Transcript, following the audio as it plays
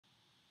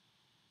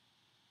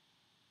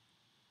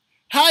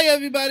Hi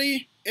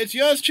everybody, it's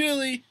yours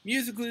truly,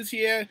 Musicalus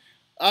here,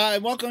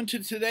 and welcome to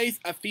today's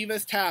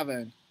Athena's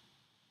Tavern.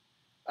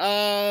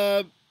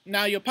 Now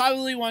you're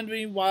probably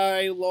wondering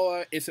why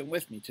Laura isn't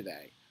with me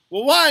today.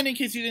 Well, one, in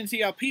case you didn't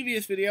see our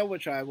previous video,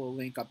 which I will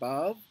link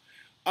above,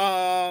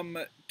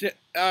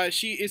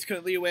 she is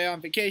currently away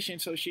on vacation,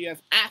 so she has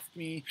asked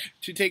me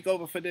to take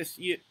over for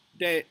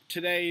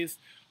today's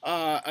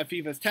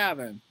Athena's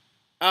Tavern.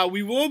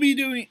 We will be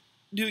doing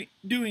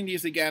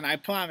these again, I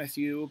promise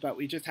you, but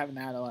we just haven't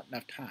had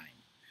enough time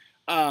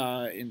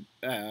in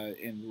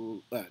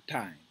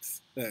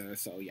times.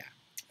 So yeah.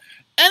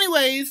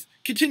 Anyways,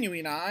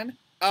 continuing on.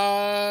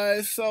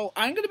 So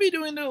I'm gonna be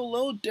doing it a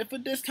little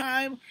different this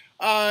time.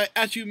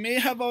 As you may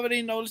have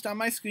already noticed on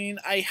my screen,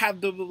 I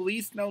have the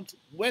release notes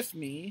with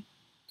me.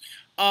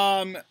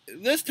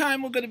 This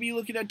time we're going to be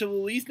looking at the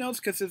release notes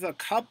because there's a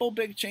couple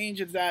big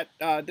changes that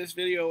this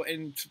video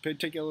in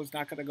particular is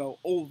not going to go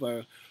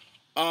over.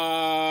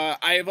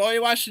 I have already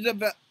watched a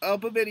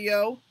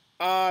video,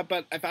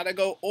 but I thought I'd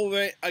go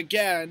over it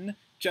again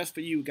just for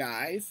you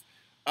guys.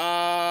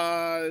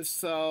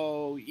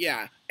 So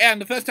yeah,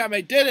 and the first time I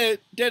did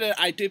it,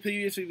 I did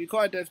previously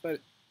record this,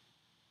 but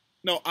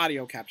no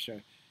audio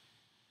capture.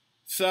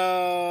 So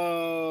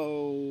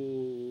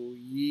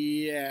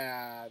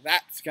yeah,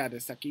 that's kind of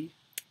sucky.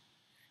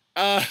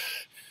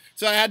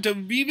 So I had to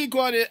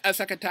re-record it a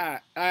second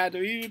time.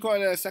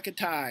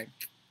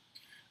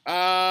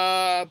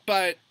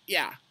 But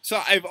yeah,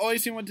 so I've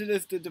always seen what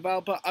the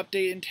developer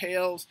update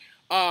entails,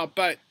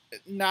 but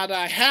now that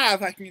I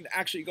have, I can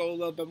actually go a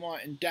little bit more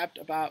in depth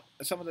about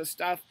some of the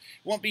stuff.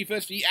 It won't be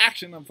first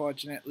reaction,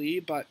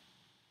 unfortunately, but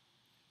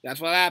that's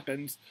what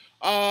happens.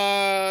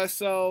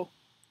 So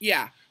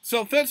yeah,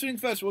 so first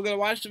things first, we're going to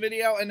watch the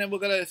video, and then we're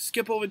going to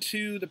skip over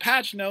to the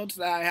patch notes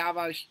that I have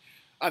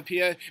up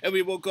here, and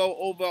we will go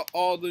over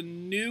all the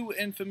new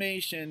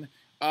information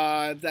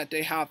that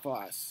they have for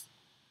us.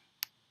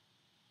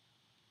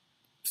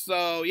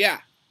 So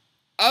yeah,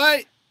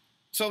 alright,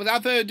 so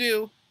without further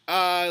ado,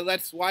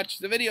 let's watch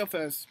the video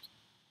first.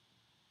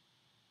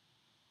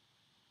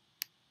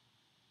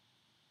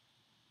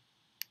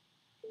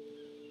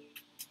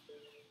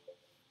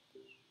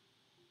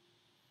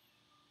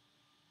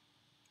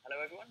 Hello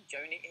everyone,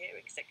 Joni here,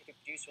 Executive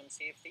Producer on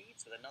Sea of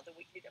Thieves with another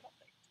weekly dev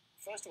update.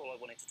 First of all, I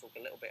wanted to talk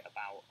a little bit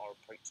about our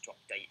approach to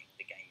updating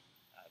the game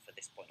for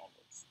this point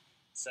onwards.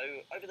 So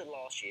over the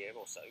last year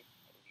or so,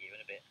 a year and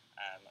a bit,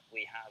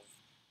 we have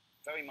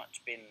very much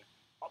been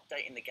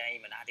updating the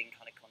game and adding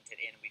kind of content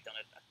in. We've done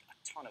a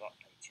ton of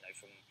updates, you know,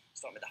 from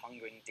starting with the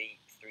Hungering Deep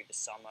through the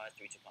summer,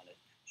 through to kind of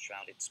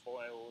Shrouded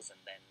Spoils,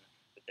 and then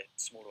with the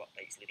smaller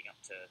updates leading up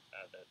to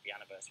the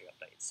anniversary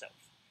update itself.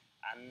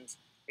 And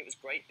it was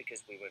great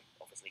because we were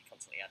obviously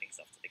constantly adding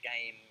stuff to the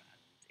game,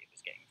 and it was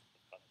getting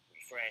kind of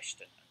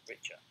refreshed and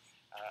richer.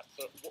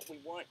 But what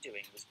we weren't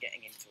doing was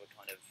getting into a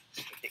kind of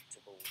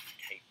predictable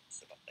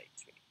cadence of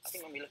updates, really. I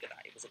think when we look at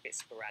that, it was a bit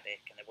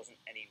sporadic, and there wasn't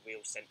any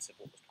real sense of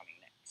what was coming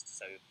next.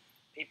 So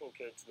people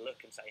could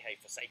look and say, hey,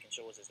 Forsaken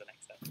Shores is the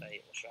next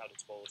update, or Shrouded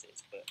Spoils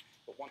is, but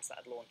once that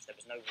had launched, there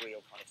was no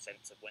real kind of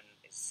sense of when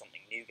is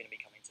something new going to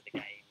be coming to the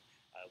game,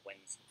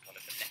 when's kind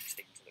of the next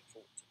thing to look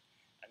forward to.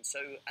 And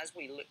so as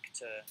we look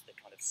to the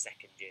kind of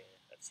second year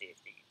of Sea of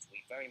Thieves,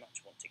 we very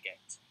much want to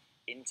get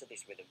into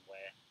this rhythm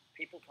where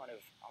people kind of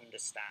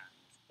understand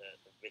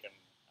the rhythm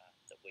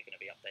that we're going to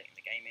be updating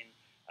the game in,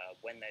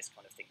 when there's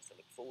kind of things to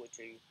look forward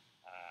to,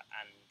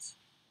 and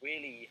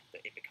really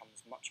that it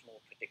becomes much more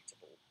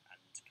predictable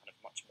and kind of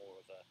much more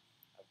of a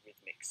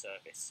rhythmic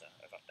service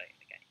of updating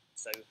the game.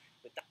 So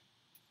with that,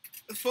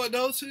 for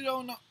those who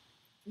don't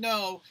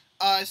know,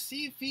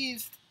 Sea of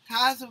Thieves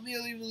hasn't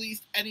really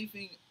released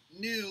anything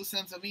new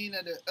since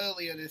Athena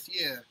earlier this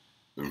year.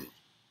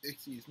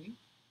 Excuse me.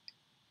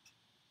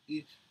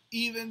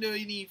 Even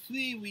during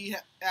E3, we've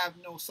had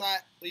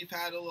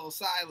a little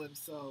silence.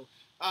 So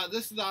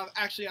this is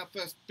actually our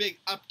first big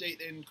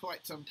update in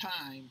quite some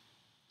time.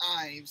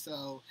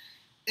 So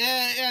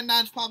and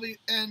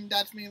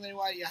that's mainly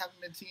why you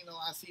haven't been seeing a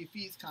lot of Sea of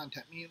Thieves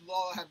content. Me and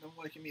Laura have been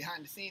working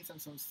behind the scenes on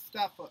some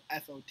stuff for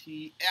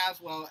SOT as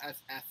well as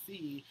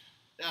SC.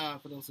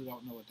 For those who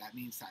don't know what that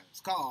means, Simon's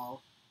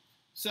Call.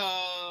 So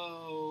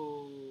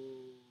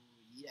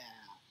yeah,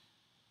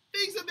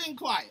 things have been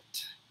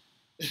quiet.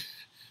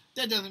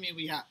 That doesn't mean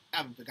we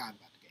haven't forgotten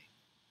about the game.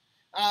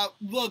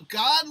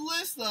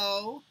 Regardless,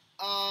 though,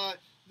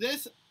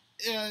 this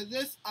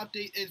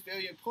update is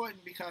very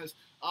important because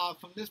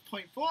from this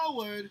point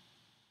forward,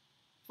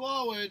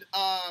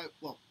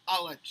 well,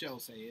 I'll let Joe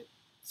say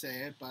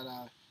it, but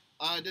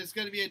there's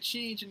going to be a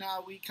change in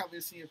how we cover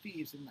Sea of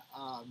Thieves, and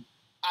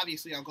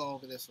obviously I'll go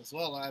over this as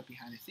well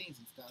behind the scenes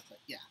and stuff. But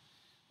yeah,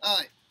 all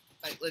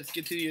right, let's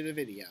get to the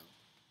video.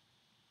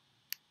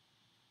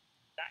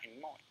 that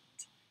in mind,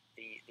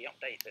 the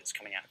update that's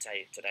coming out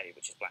today,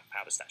 which is Black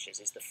Powder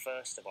Stashes, is the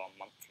first of our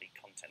monthly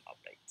content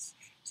updates.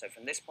 So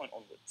from this point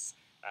onwards,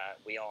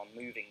 we are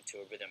moving to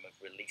a rhythm of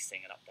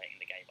releasing and updating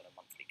the game on a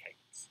monthly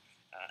cadence.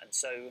 And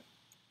so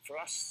for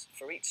us,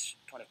 for each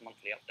kind of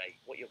monthly update,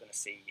 what you're going to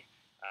see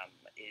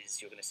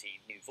is you're going to see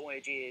new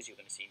voyages, you're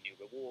going to see new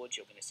rewards,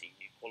 you're going to see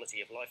new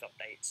quality of life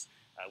updates,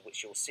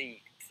 which you'll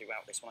see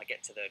throughout this. When I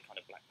get to the kind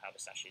of Black Powder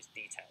Stashes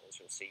details,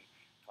 you'll see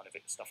kind of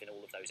stuff in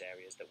all of those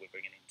areas that we're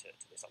bringing into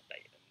this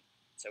update. And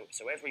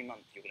so every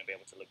month you're going to be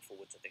able to look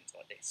forward to things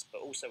like this.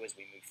 But also as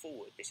we move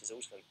forward, this is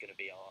also going to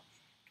be our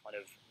kind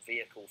of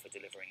vehicle for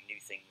delivering new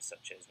things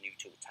such as new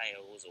tool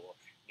tails or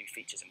new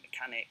features and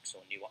mechanics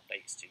or new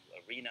updates to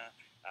Arena,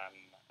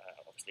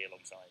 obviously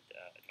alongside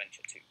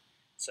Adventure 2.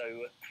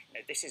 So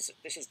this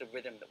is the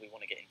rhythm that we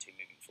want to get into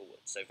moving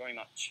forward. So very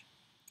much,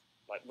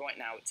 like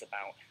right now, it's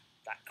about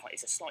that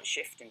it's a slight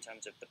shift in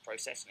terms of the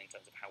process and in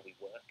terms of how we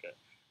work at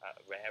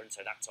Rare, and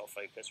so that's our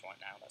focus right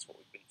now. That's what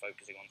we've been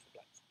focusing on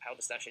for Black Powder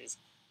Stashes.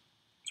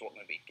 It's what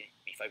we're going to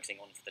be focusing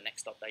on for the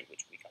next update,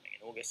 which will be coming in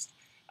August.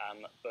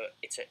 But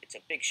it's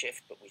a big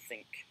shift, but we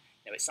think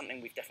it's something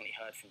we've definitely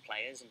heard from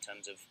players in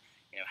terms of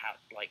how,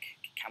 like,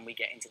 can we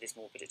get into this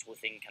more predictable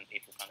thing? Can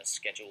people kind of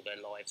schedule their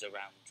lives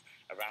around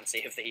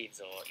Sea of Thieves,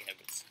 or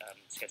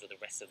schedule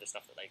the rest of the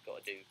stuff that they've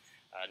got to do,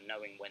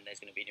 knowing when there's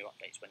going to be new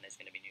updates, when there's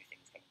going to be new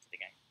things coming to the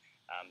game,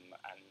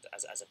 and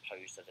as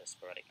opposed to the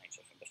sporadic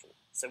nature from before.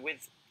 So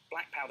with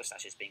Black Powder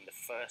Stashes being the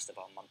first of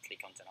our monthly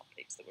content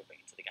updates that we're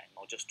bringing to the game,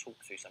 I'll just talk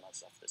through some of the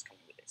stuff that's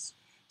coming with this.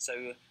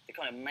 So the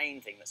kind of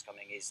main thing that's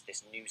coming is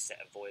this new set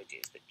of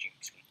voyages that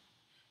Duke's going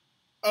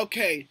to.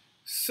 Okay,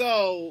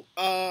 so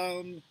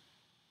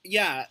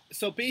yeah,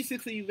 so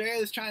basically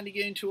Rare is trying to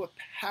get into a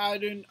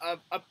pattern of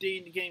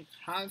updating the game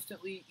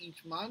constantly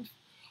each month.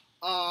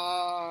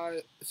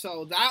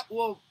 So that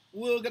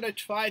we're gonna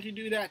try to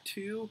do that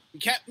too. We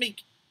can't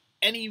make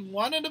any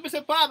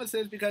 100%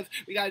 promises because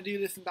we gotta do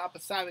this in top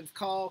of Simon's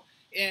call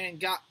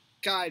and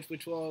guides,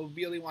 which we'll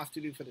really wants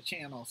to do for the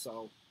channel.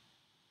 So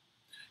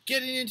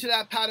getting into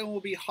that pattern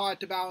will be hard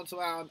to balance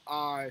around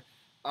our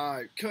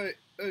current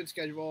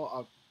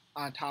schedule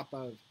on top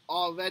of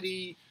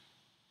already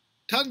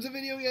tons of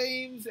video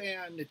games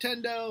and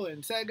Nintendo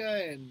and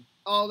Sega and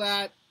all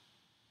that.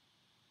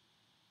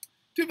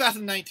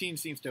 2019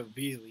 seems to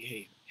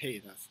really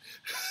hate us.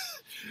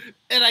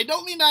 And I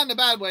don't mean that in a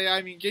bad way.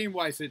 I mean,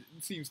 game-wise, it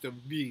seems to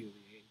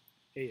really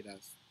hate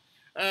us.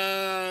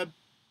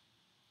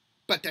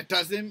 But that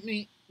doesn't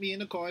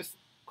mean, of course,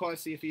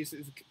 Sea of Thieves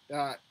is,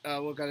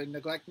 we're going to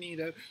neglect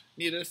neither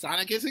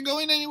Sonic isn't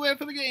going anywhere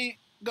for the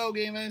Go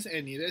Gamers,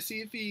 and neither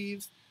Sea of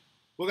Thieves.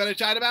 We're going to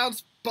try to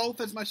balance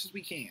both as much as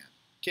we can.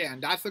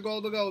 That's the goal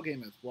of the Go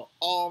Gamers. We're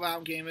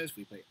all-around gamers.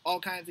 We play all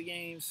kinds of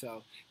games.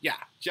 So, yeah,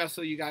 just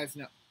so you guys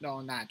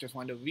know that. Just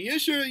wanted to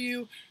reassure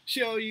you,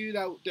 show you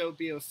that there'll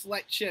be a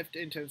slight shift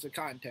in terms of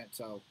content.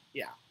 So,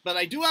 yeah. But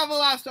I do have a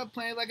lot of stuff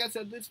planned, like I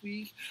said, this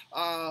week.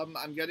 I'm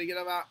going to get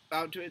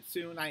around to it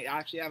soon. I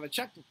actually have a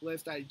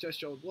checklist I just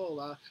showed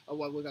Lola of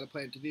what we're going to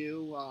plan to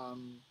do.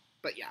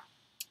 But, yeah.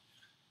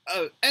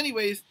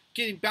 Anyways,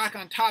 getting back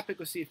on topic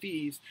with Sea of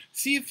Thieves.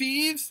 Sea of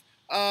Thieves,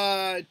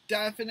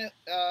 definitely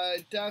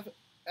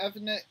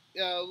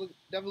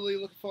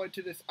looking forward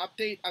to this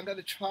update. I'm going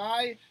to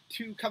try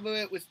to cover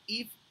it with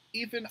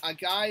Ethan, a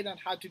guide on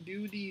how to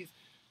do these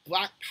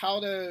Black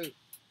Powder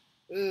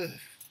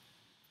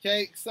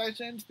cake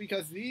sessions,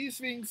 because these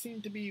things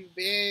seem to be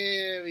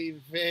very,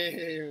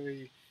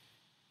 very,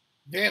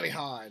 very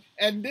hard.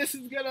 And this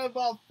is going to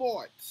involve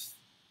forts,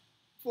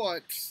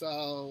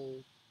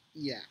 so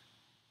yeah.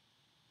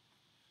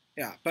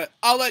 Yeah, but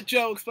I'll let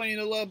Joe explain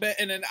it a little bit,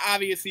 and then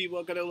obviously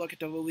we're going to look at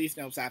the release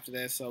notes after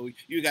this, so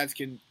you guys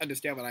can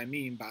understand what I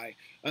mean by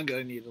I'm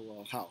going to need a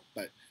little help.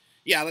 But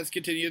yeah, let's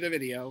continue the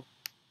video.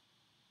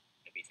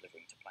 Be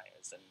delivering to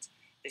players, and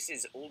this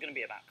is all going to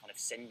be about kind of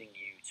sending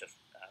you to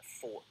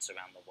forts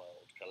around the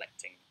world,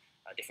 collecting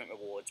different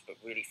rewards, but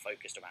really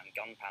focused around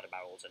gunpowder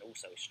barrels and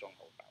also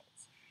stronghold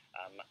barrels.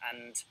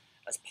 And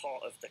as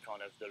part of the kind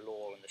of the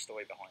lore and the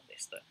story behind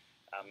this, that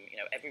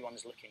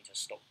everyone's looking to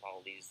stockpile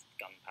these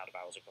gunpowder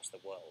barrels across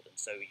the world, and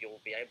so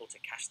you'll be able to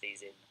cash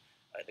these in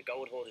the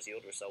Gold Hoarders, the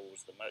Order of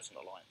Souls, the Merchant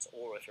Alliance,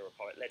 or if you're a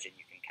Pirate Legend,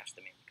 you can cash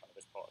them in kind of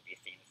as part of the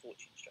Athena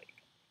Fortunes trading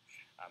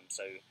company.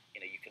 So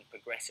you can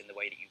progress in the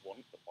way that you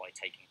want, but by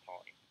taking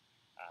part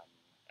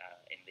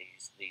in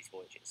these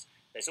voyages.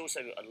 There's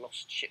also a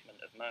lost shipment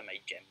of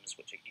mermaid gems,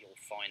 which you'll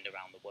find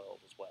around the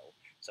world as well.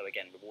 So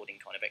again, rewarding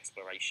kind of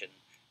exploration,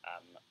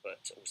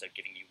 but also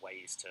giving you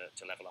ways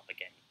to level up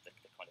again. The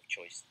kind of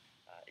choice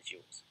is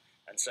yours.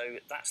 And so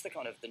that's the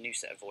kind of the new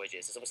set of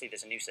voyages.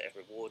 There's a new set of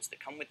rewards that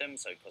come with them,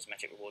 so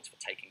cosmetic rewards for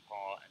taking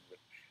part and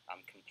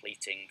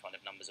completing kind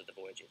of numbers of the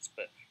voyages.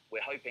 But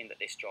we're hoping that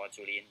this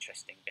drives really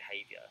interesting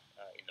behaviour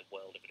in the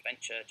world of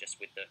adventure, just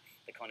with the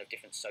kind of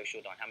different social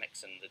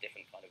dynamics and the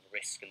different kind of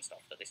risk and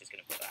stuff that this is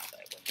going to put out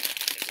there when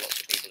lots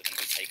of people are going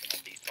to be taking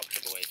on these types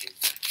of voyages.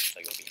 So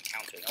you'll be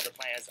encountering other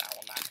players out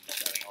on that and not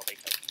knowing are they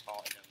taking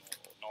part in them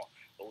or not,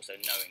 but also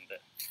knowing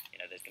that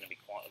there's going to be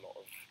quite a lot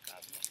of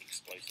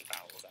explosive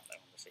barrels out there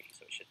on the sea,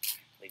 so it should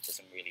lead to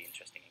some really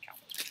interesting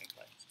encounters between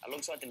players.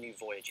 Alongside the new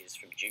voyages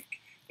from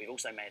Duke, we've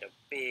also made a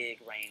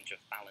big range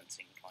of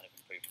balancing kind of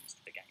improvements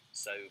to the game.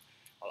 So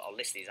I'll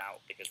list these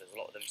out because there's a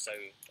lot of them. So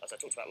as I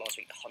talked about last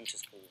week, the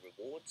Hunter's Call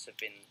rewards have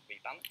been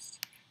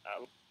rebalanced.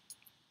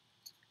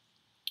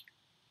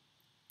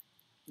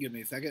 Give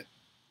me a second.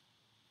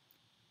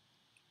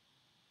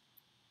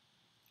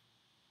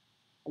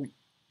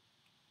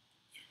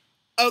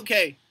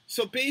 Okay,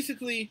 so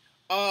basically,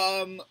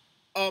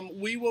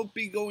 we will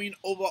be going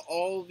over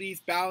all these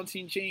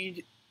balancing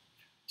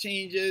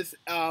changes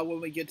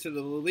when we get to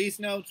the release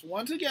notes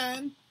once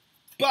again.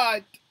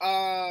 But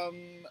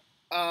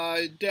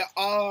there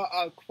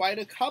are quite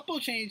a couple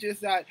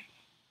changes that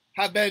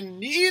have been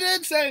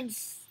needed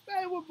since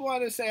I would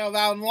want to say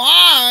around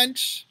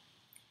launch.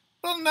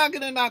 But I'm not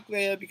gonna knock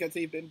there because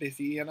they've been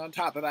busy, and on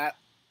top of that,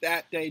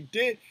 they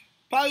did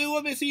probably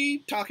were busy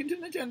talking to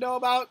Nintendo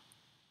about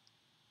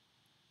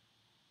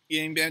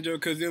getting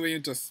Banjo-Kazooie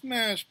into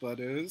Smash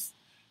Brothers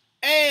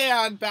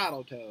and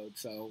Battletoads.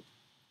 So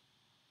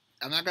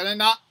I'm not gonna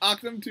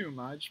knock them too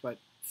much, but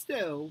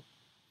still.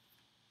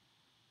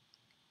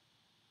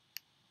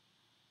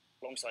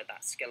 Alongside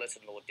that,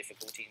 skeleton lore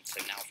difficulty, and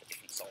so now for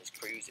different sized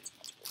crews, it's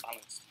much more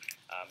balanced.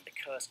 The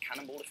cursed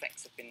cannonball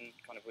effects have been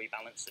kind of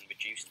rebalanced and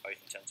reduced, both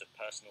in terms of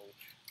personal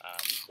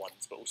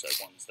ones, but also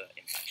ones that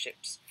impact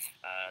ships.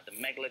 The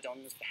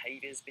Megalodon's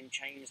behaviour has been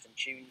changed and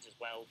tuned as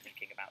well,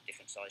 thinking about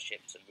different sized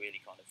ships and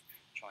really kind of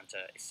trying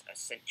to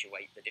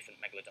accentuate the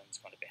different Megalodon's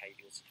kind of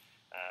behaviours.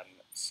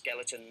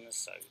 Skeletons,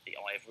 so the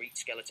Eye of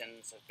Reach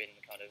skeletons have been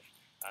kind of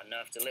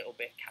nerfed a little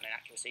bit, cannon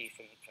accuracy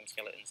from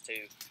skeletons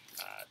too.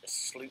 The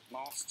sloop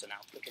masts are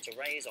now quicker to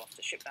raise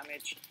after ship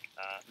damage.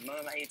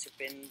 Mermaids have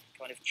been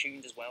kind of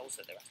tuned as well,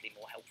 so they're actually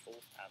more helpful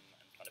and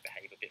kind of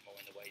behave a bit more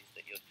in the ways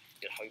that you'd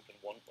hope and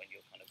want when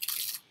you've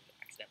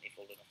accidentally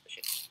fallen off the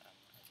ship.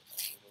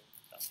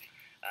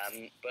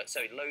 But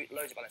so loads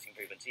of balancing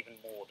improvements, even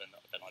more than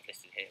I've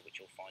listed here, which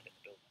you'll find in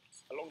the build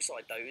notes.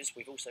 Alongside those,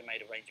 we've also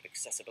made a range of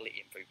accessibility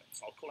improvements.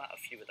 I'll call out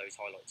a few of those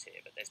highlights here,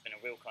 but there's been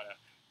a real kind of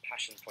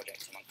passion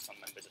project amongst some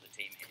members of the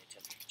team here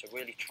to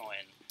really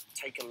try and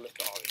take a look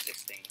at our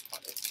existing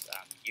kind of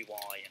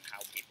UI and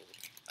how people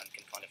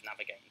can kind of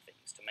navigate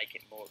things to make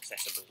it more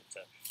accessible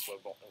to a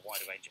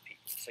wider range of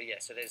people. So yeah,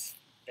 so there's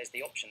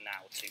the option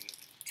now to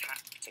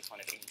tap to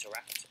kind of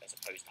interact as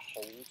opposed to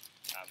hold,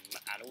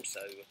 and also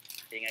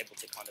being able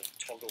to kind of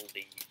toggle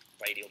the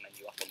radial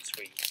menu up on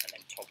screen and then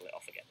toggle it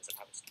off again as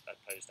opposed to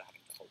having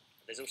to hold.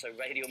 There's also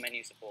radial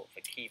menu support for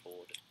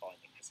keyboard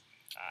bindings,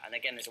 and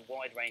again there's a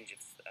wide range of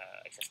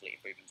accessibility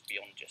improvements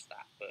beyond just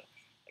that, but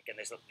again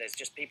there's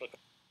just people.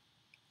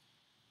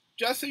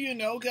 Just so you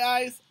know,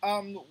 guys,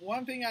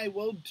 one thing I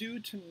will do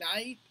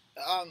tonight,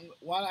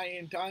 while I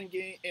am done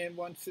getting, and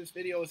once this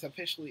video is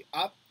officially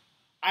up,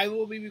 I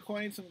will be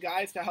recording some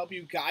guides to help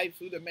you guide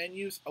through the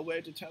menus of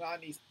where to turn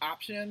on these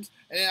options,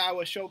 and then I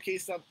will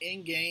showcase them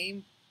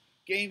in-game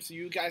games so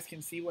you guys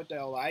can see what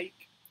they're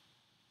like.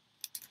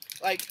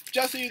 Like,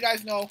 just so you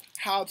guys know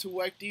how to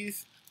work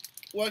these,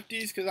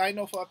 because I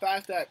know for a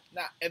fact that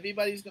not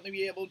everybody's going to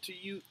be able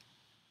to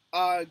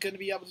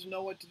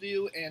know what to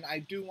do, and I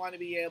do want to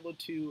be able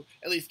to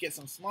at least get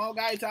some small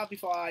guides out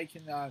before I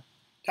can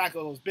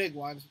tackle those big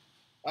ones,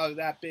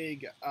 that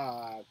big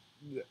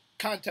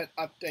content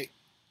update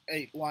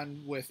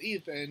one with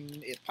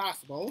Ethan, if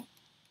possible.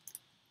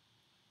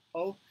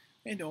 Oh,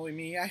 and knowing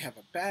me, I have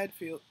a bad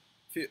feeling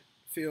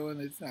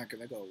it's not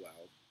gonna go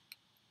well.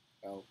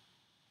 Well,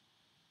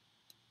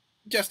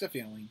 just a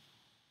feeling.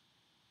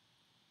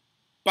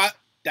 But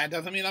that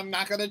doesn't mean I'm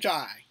not gonna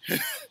try.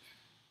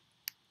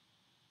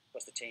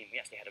 Across the team, we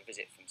actually had a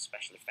visit from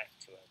Special Effect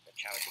to a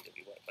charity that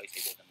we work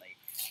closely with, and they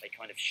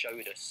kind of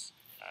showed us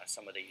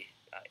some of the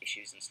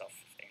issues and stuff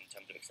in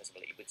terms of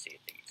accessibility with Sea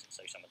of Thieves, and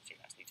so some of the team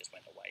actually just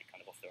went away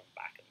kind of off their own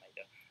back and made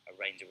a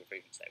range of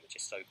improvements there, which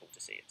is so cool to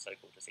see. It's so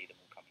cool to see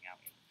them all coming out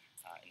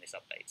in this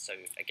update. So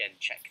again,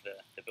 check the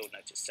build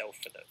notes itself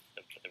for the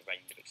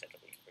range of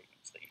accessibility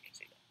improvements that you can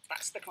see there.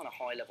 That's the kind of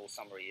high level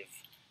summary of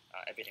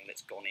everything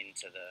that's gone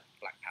into the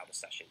Black Powder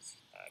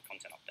Sashes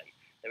content update.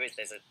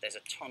 There's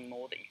a ton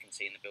more that you can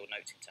see in the build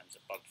notes in terms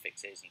of bug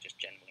fixes and just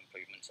general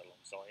improvements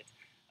alongside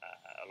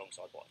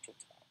what I've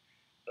talked about.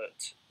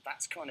 But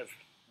that's kind of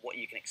what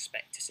you can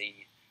expect to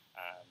see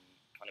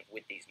kind of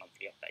with these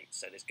monthly updates.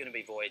 So there's going to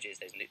be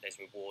voyages,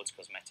 there's rewards,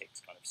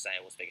 cosmetics, kind of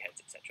sales,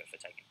 figureheads, etc. for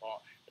taking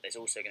part, but there's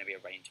also going to be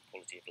a range of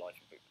quality of life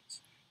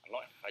improvements. And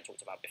like I talked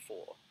about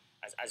before,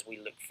 as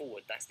we look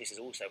forward, this is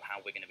also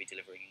how we're going to be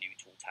delivering new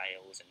tall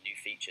tales and new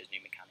features,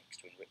 new mechanics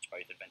to enrich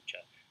both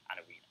adventure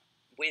and arena.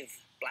 With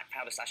Black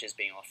Powder Sashes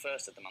being our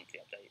first of the monthly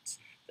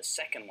updates, the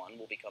second one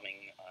will be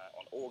coming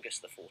on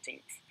August the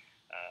 14th,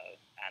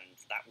 and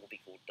that will be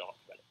called Dark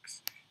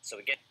Relics.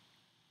 So again,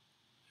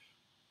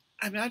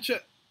 I'm not sure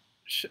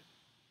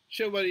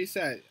what he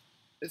said.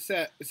 It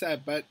said,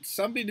 but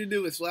something to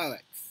do with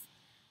relics.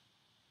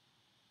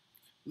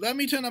 Let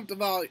me turn up the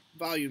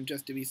volume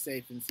just to be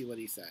safe and see what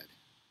he said.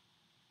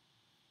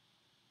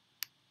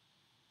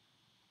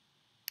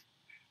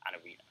 An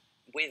arena.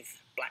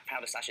 With Black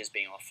Powder Sashes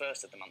being our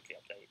first of the monthly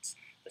updates,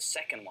 the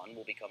second one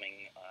will be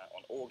coming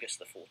on August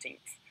the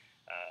 14th,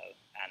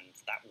 and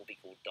that will be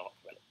called Dark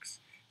Relics.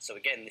 So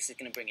again, this is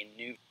going to bring in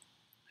new...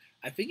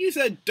 I think you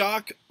said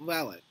Dark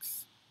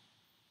Relics.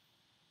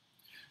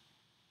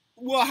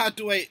 We'll have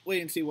to wait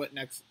and see what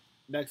next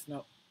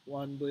note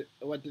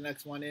what the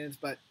next one is,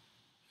 but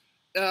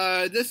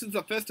this is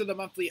the first of the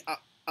monthly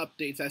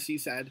updates, as he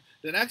said.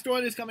 The next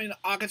one is coming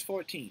August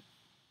 14th.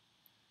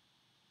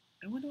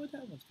 I wonder what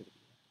that one's going to be like.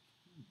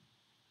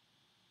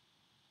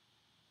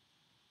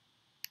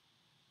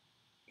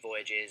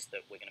 Voyages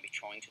that we're going to be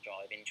trying to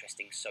drive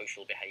interesting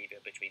social behaviour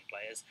between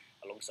players,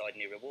 alongside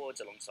new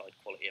rewards, alongside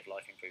quality of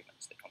life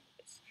improvements that come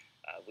with this.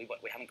 We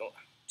haven't got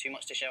too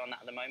much to share on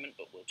that at the moment,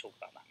 but we'll talk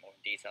about that more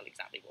in detail,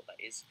 exactly what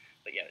that is.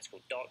 But yeah, it's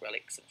called Dark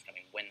Relics, and it's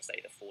coming Wednesday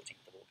the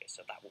 14th of August,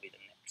 so that will be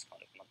the next kind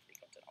of monthly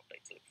content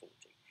update to look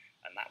forward to.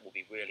 And that will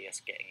be really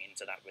us getting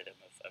into that rhythm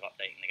of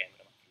updating the game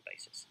on a monthly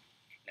basis.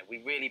 You know, we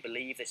really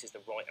believe this is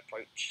the right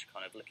approach,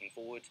 kind of looking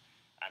forward,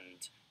 and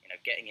you know,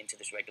 getting into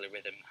this regular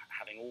rhythm,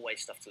 having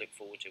always stuff to look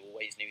forward to,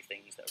 always new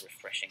things that are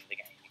refreshing the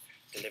game,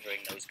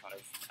 delivering those kind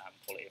of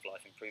quality of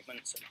life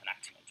improvements and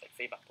acting on top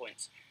feedback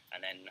points,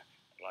 and then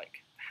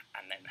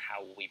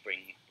how we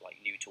bring like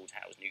new tool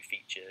tales, new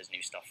features,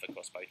 new stuff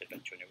across both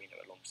adventure and arena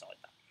alongside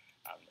that.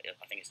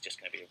 I think it's just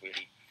going to be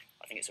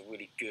I think it's a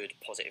really good,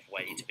 positive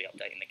way to be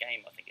updating the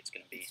game. I think it's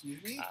going to be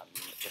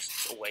just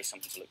always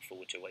something to look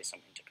forward to, always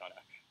something to kind of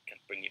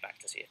bring you back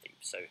to Sea of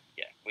Thieves. So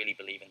yeah, really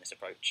believe in this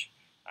approach.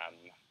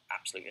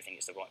 Absolutely think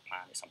it's the right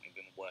plan. It's something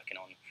we've been working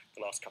on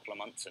the last couple of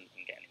months and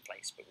getting in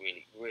place, but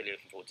really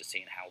looking forward to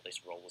seeing how this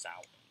rolls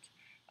out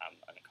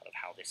and kind of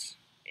how this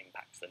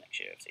impacts the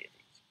next year of Sea of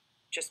Thieves.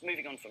 Just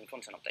moving on from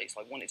content updates,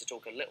 I wanted to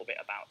talk a little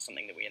bit about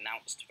something that we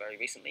announced very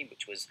recently,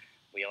 which was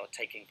we are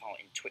taking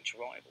part in Twitch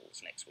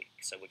Rivals next week.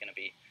 So we're going to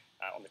be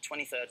on the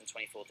 23rd and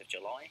 24th of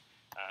July.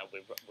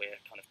 We're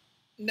kind of...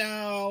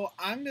 Now,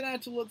 I'm going to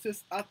have to look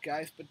this up,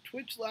 guys, but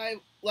Twitch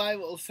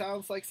Rivals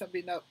sounds like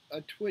something that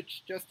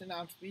Twitch just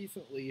announced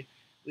recently,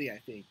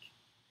 I think.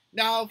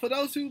 Now, for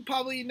those who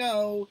probably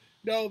know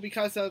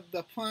because of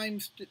the Prime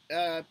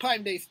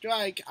Day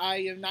strike, I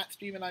am not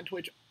streaming on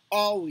Twitch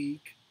all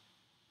week,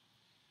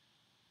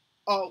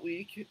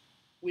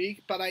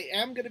 but I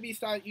am going to be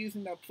start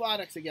using the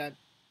products again,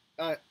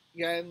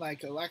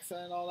 like Alexa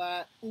and all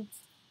that. Oops.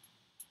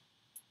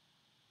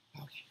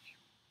 Okay.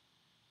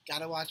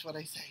 Gotta watch what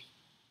I say.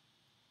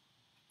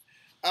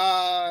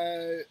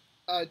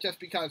 Just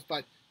because,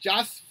 but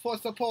just for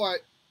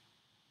support,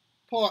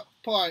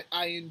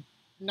 I am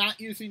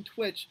not using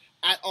Twitch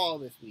at all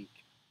this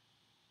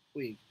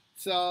week.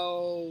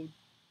 So,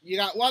 you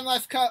got one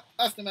less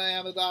customer,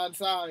 Amazon,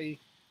 sorry.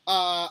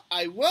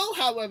 I will,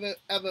 however,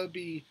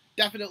 be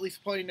definitely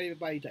supporting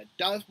anybody that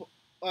does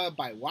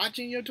by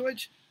watching your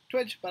Twitch,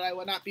 but I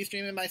will not be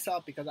streaming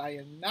myself because I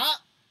am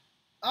not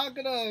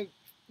gonna,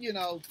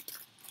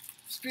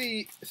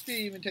 stream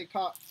and take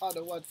part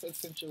of what's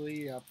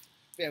essentially a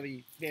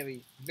very,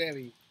 very,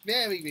 very,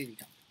 very greedy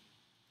company.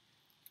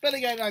 But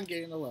again, I'm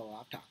getting a little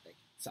off topic.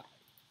 Sorry.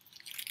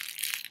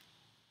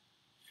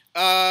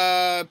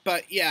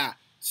 But yeah.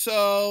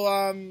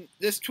 So,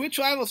 this Twitch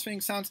Rivals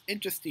thing sounds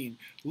interesting.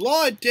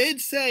 Laura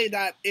did say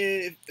that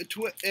if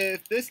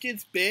this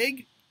gets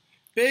big,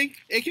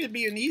 it could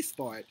be an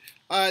esport.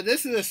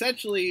 This is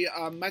essentially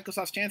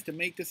Microsoft's chance to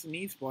make this an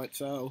esport,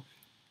 so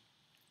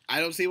I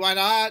don't see why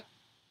not.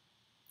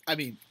 I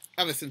mean,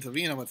 ever since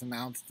Arena was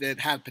announced, it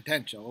had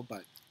potential,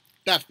 but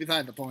that's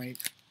beside the point.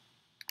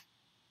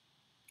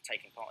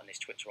 Taking part in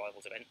this Twitch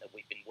Rivals event that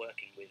we've been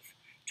working with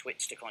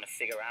Twitch to kind of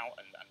figure out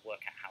and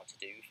work out how to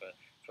do for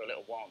a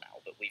little while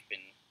now, but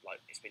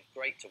it's been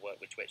great to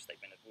work with Twitch.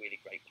 They've been a really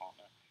great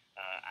partner,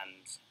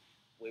 and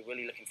we're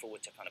really looking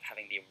forward to kind of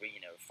having the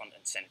arena front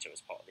and centre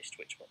as part of this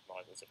Twitch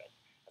Rivals event.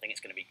 I think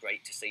it's going to be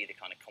great to see the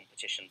kind of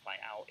competition play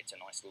out. It's a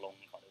nice long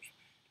kind of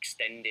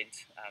extended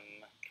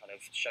kind of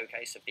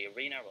showcase of the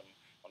arena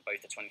on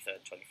both the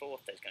 23rd and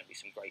 24th. There's going to be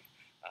some great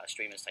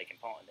streamers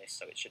taking part in this,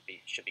 so it should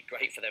be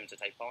great for them to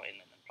take part in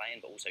and play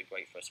in, but also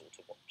great for us all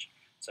to watch.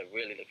 So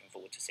really looking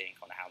forward to seeing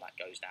kind of how that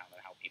goes down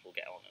and how people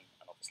get on, and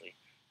obviously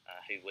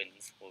who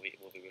wins will be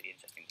really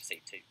interesting to see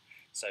too.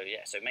 So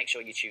yeah, so make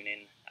sure you tune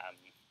in,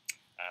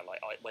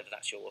 whether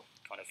that's your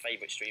kind of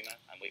favourite streamer,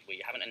 and we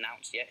haven't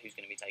announced yet who's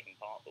going to be taking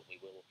part, but we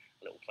will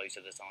a little closer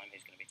to the time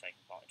who's going to be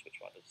taking part in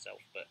Twitch Rivals itself.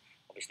 But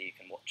obviously you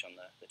can watch on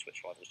the Twitch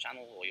Rivals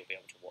channel, or you'll be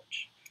able to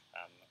watch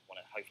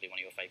hopefully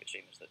one of your favourite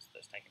streamers that's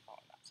taking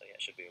part in that. So yeah,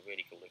 it should be a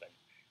really cool event,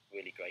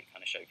 really great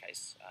kind of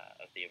showcase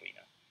of the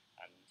arena,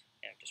 and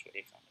yeah, just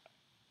really excited about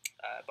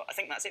it. But I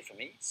think that's it from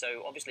me.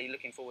 So obviously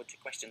looking forward to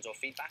questions or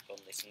feedback on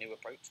this new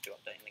approach to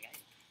updating the game.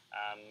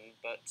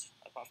 But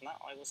apart from that,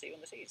 I will see you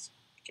on the seas.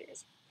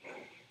 Cheers.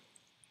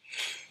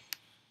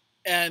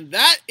 And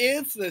that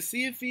is the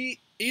Sea of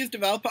Thieves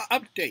developer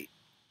update.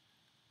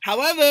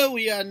 However,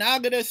 we are now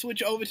going to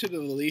switch over to the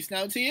release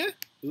notes here.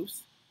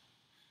 Oops.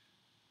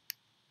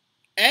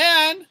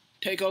 And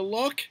take a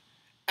look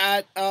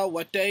at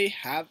what they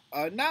have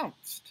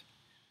announced.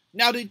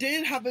 Now, they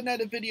did have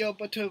another video,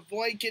 but to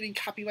avoid getting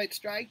copyright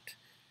striked,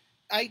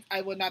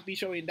 I will not be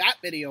showing that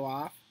video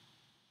off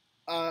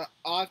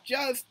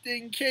just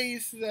in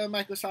case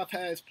Microsoft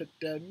has put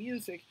the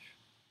music,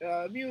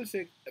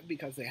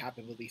 because they have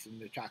been releasing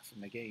the tracks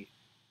from the game,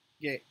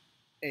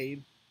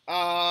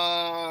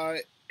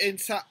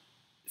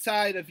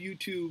 inside of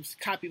YouTube's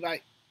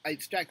copyright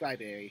Extract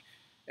library.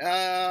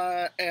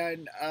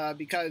 And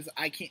because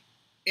I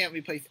can't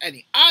replace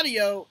any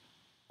audio,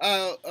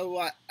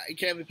 I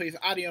can't replace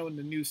audio in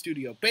the new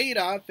Studio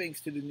Beta thanks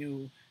to the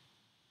new,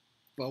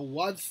 well,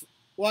 once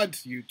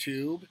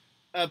YouTube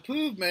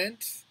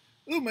improvements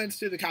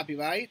to the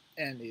copyright,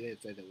 and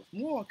it said there was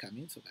more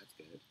coming, so that's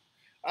good.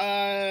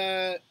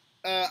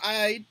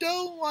 I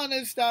don't want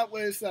to start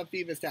with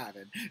Fever's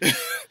Tavern.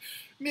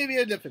 Maybe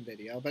a different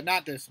video, but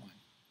not this one.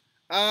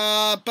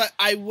 But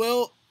I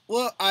will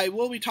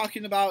be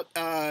talking about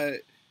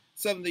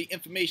some of the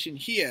information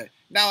here.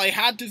 Now, I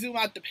had to zoom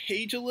out the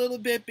page a little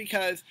bit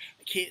because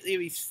I can't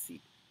really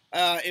see.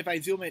 If I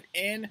zoom it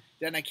in,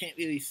 then I can't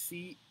really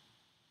see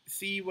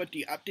what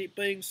the update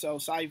brings. So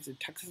sorry if the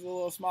text is a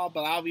little small,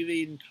 but I'll be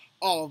reading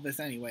all of this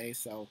anyway.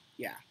 So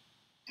yeah.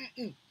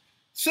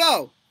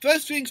 So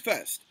first things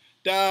first.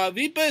 The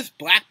Reaper's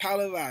Black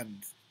Powder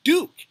runs.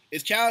 Duke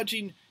is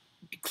challenging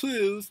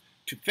Clues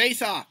to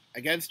face off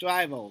against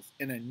rivals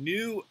in a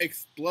new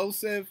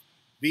explosive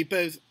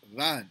Reaper's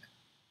Run.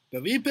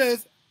 The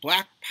Reaper's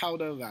Black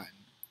Powder Run.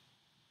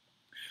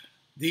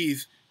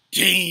 These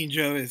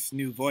dangerous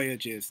new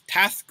voyages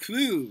task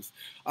Clues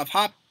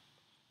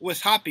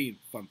with hopping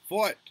from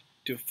fort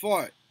to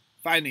fort,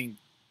 finding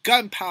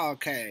gunpowder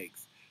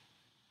kegs,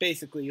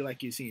 basically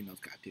like you see in those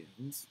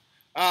cartoons.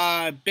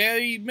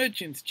 Buried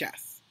merchants'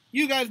 chests.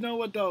 You guys know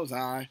what those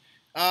are.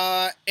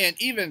 And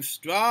even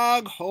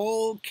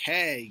stronghold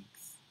kegs.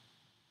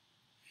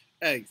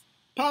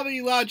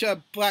 Probably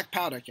larger black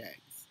powder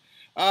kegs.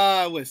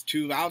 With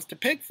 2 routes to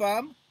pick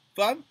from,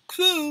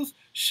 Clues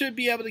should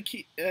be able to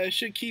keep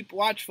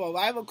watch for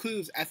rival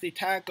clues as they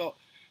track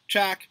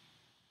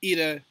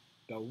either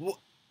the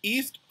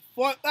East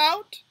Fort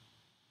Route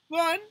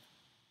run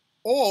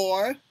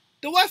or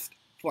the West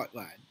Fort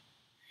Run.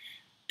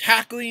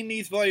 Tackling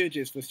these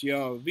voyages with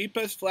your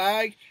Reaper's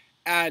flag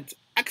adds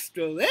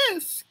extra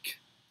risk,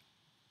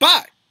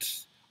 but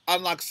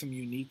unlocks some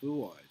unique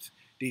rewards.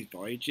 These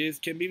voyages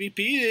can be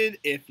repeated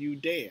if you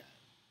dare.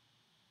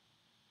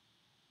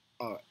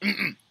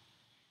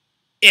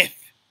 If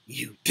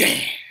you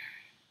dare.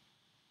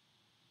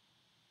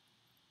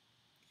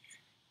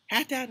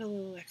 Had to add a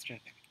little extra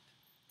effect.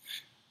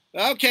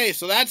 Okay,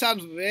 so that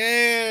sounds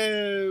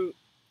very,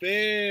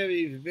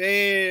 very,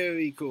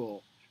 very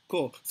cool.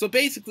 So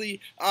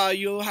basically,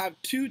 you'll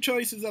have 2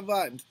 choices of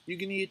runs. You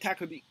can either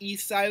tackle the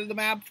east side of the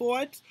map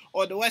forts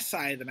or the west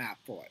side of the map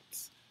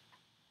forts.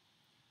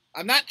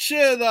 I'm not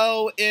sure,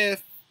 though,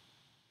 if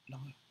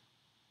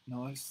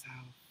north,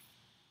 south,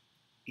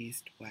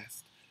 east,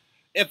 west.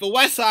 If the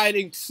west side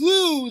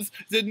includes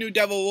the new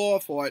Devil War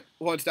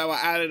forts that were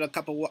added a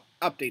couple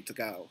updates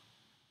ago.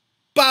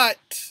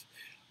 But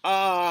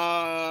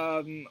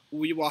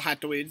we will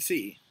have to wait and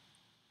see.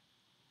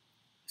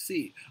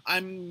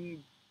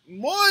 I'm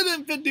more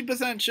than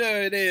 50%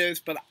 sure it is,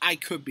 but I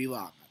could be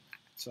wrong on that.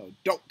 So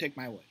don't take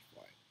my word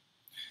for it.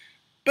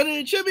 But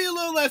it should be a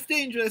little less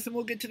dangerous, and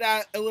we'll get to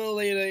that a little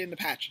later in the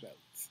patch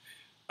notes.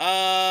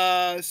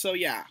 So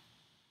yeah.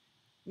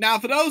 Now,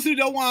 for those who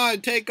don't want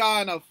to take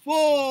on a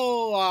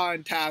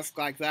full-on task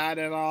like that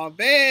and are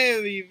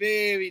very,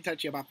 very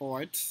touchy about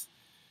forts,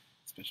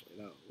 especially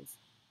those,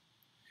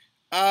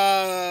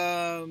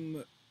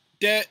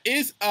 there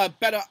is a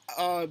better,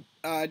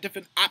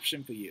 different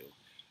option for you.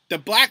 The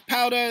Black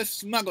Powder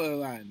Smuggler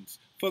runs.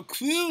 For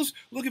crews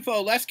looking for a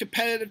less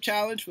competitive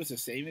challenge with the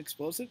same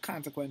explosive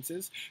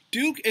consequences,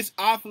 Duke is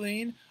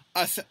offering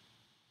a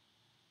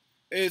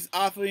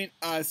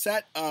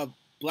set of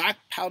Black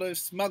Powder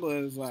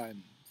Smugglers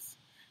runs.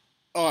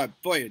 Or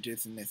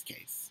voyages in this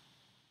case.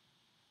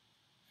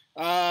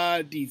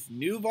 These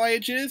new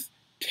voyages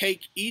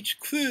take each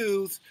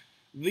crew's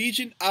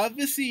region of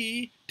the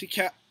sea to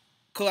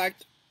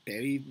collect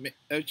buried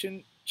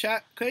merchant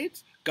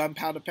crates,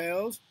 gunpowder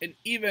barrels, and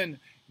even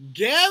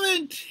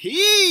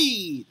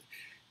guaranteed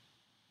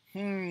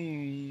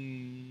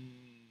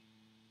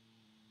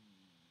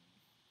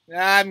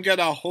I'm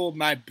gonna hold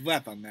my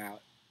breath on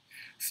that.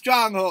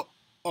 Stronghold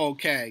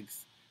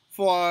kegs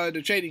for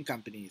the trading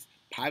companies.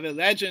 Pirate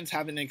Legends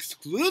have an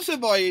exclusive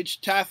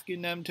voyage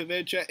tasking them to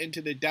venture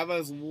into the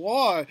Devil's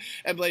War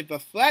and brave the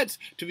threats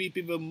to reap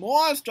even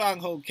more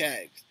stronghold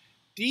kegs.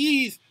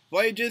 These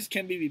voyages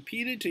can be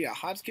repeated to your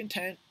heart's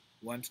content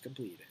once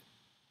completed.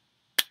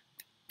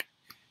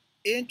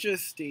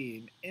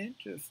 Interesting.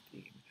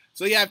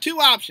 So you have 2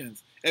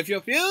 options. If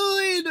you're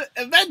feeling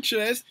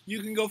adventurous,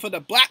 you can go for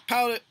the Black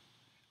Powder,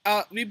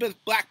 Reaper's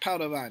Black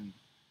Powder run.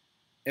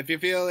 If you're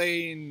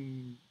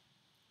feeling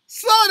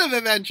sort of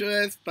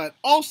adventurous, but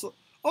also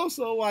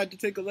want to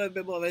take a little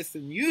bit more risk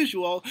than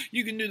usual,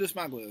 you can do the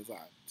Smuggler's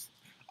runs.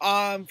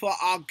 For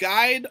our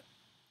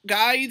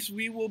guides,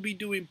 we will be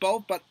doing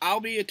both, but I'll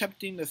be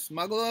attempting the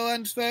Smuggler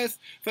runs first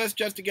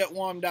just to get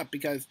warmed up,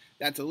 because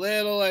that's a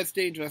little less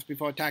dangerous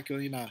before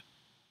tackling a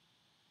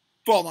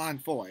full-on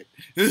fort.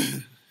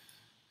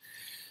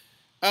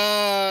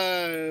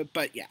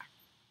 But yeah.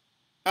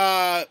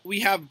 We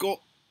have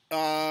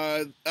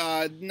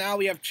now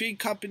we have trade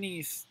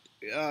companies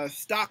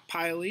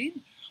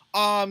stockpiling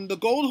The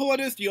Gold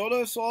Hoarders, the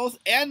Order of Souls,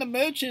 and the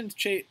Merchants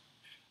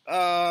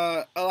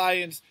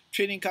Alliance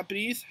trading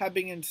companies have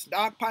been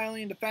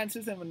stockpiling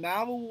defenses and will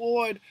now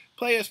reward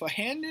players for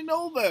handing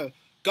over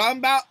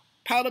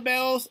gunpowder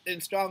barrels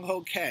and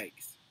stronghold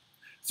kegs.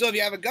 So if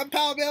you have a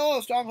gunpowder barrel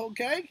or stronghold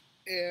keg,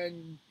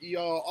 and you're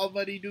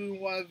already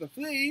doing one of the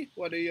three,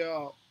 whether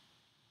you're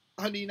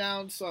hunting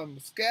down some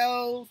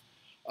scales,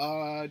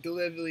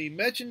 delivering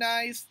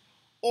merchandise,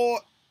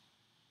 or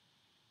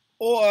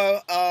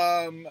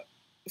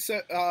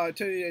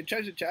turning your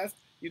treasure chest,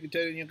 you can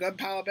turn in your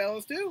gunpowder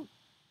barrels too,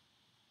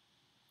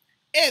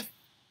 if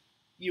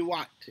you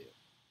want to.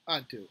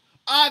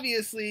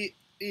 Obviously,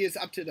 it's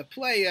up to the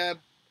player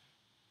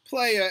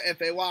if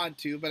they want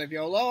to, but if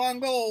you're low on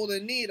gold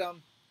and need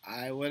them,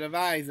 I would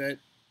advise it.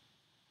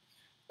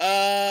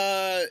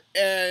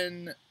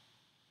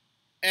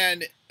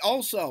 And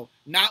also,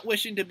 not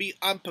wishing to be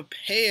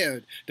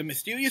unprepared, the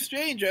mysterious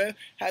stranger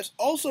has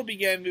also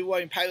begun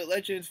rewarding pirate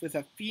legends with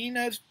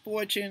Athena's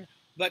fortune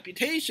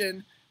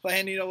reputation for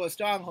handing over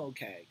stronghold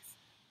kegs.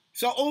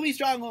 So only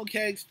stronghold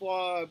kegs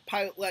for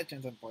pirate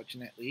legends,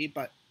 unfortunately,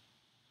 but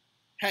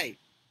hey,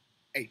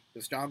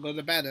 the stronger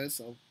the better,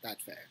 so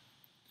that's fair.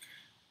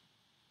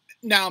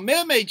 Now,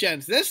 mermaid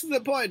gems. This is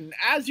important.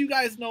 As you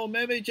guys know,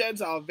 mermaid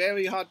gems are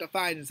very hard to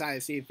find inside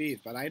of Sea of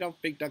Thieves, but I don't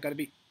think they're going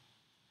to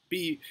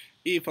be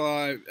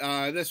for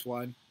this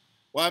one.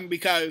 One,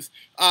 because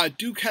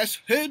Duke has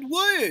heard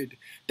word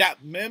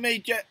that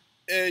mermaid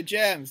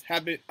gems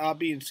are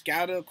being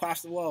scattered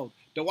across the world.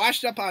 They're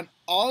washed up on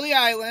all the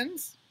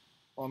islands,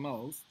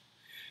 almost,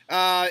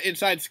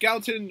 inside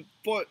skeleton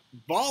fort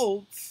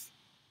vaults,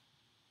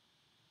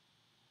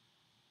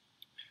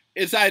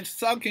 inside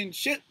sunken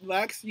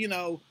shipwrecks,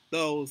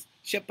 those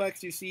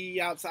shipwrecks you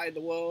see outside the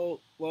world.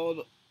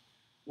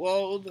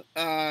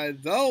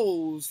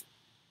 Those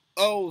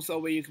also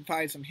where you can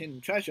find some hidden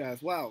treasure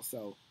as well,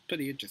 so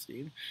pretty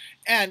interesting.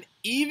 And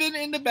even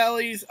in the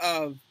bellies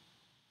of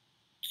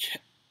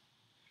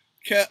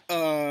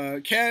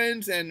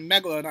Karens and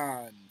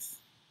Megalodons.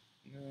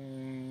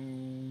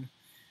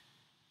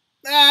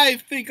 I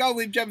think I'll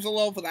leave gems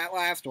alone for that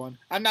last one.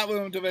 I'm not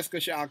willing to risk a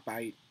shark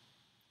bite.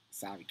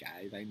 Sorry,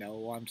 guys. I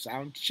know I'm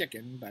sound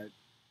chicken, but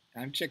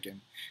I'm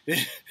chicken.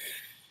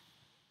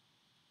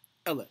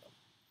 A little.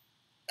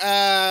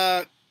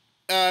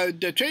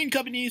 The trading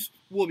companies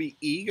will be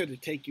eager to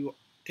take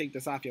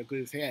this off your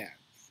goose hands.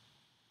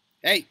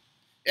 Hey,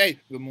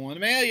 the more the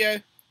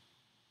merrier.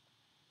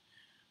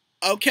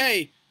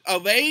 Okay, a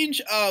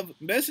range of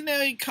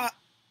mercenary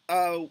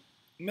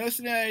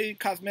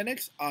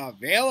cosmetics are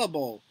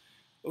available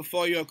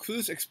for your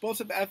crew's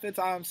explosive efforts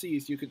on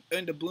seas. You can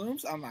earn the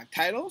blooms, unlock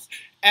titles,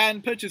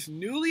 and purchase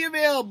newly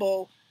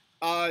available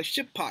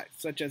ship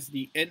parts, such as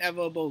the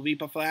inevitable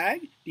Reaper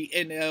flag, the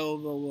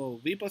inevitable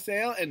Reaper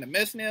sail, and the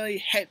mercenary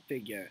head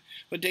figure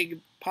for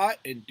taking part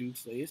in Duke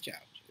Slayer's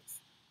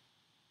challenges.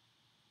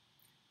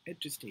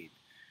 Interesting.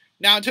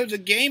 Now, in terms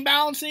of game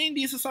balancing,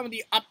 these are some of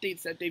the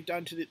updates that they've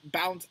done to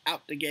balance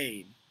out the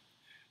game.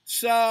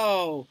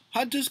 So,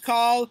 Hunter's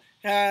Call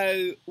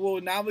will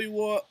now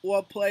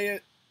reward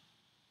players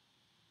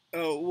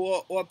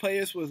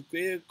with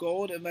greater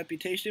gold and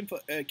reputation for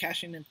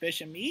cashing in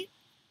fish and meat.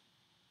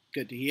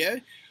 Good to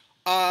hear.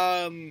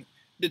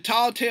 The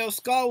Tall Tale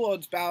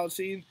Skullwards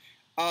balancing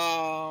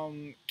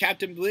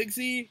Captain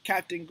Briggsy,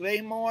 Captain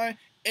Glaymore,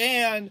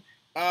 and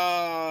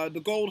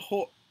the Gold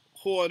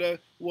Hoarder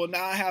will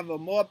now have a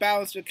more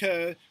balanced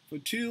occur for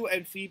 2-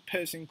 and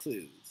 3-person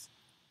crews.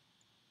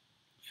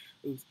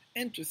 It was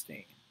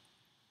interesting.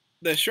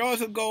 The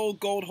Shores of Gold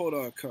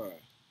Hoarder occur.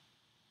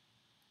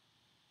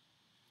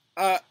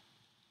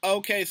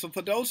 Okay, so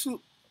for those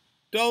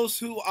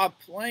who are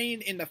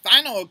playing in the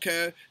final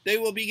occur, they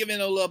will be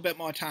given a little bit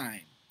more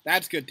time.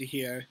 That's good to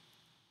hear.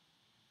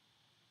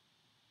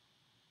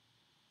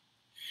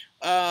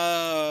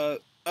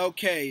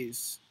 Okay.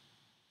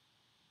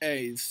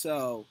 Hey,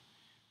 so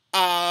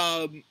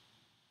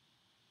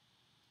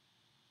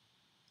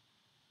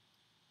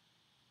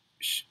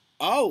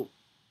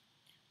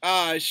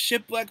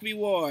shipwreck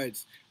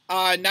rewards.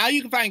 Now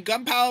you can find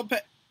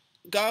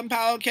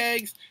gunpowder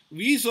kegs,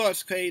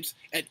 resource crates,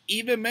 and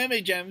even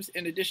mermaid gems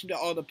in addition to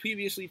all the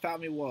previously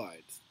found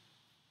rewards.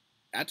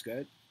 That's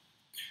good.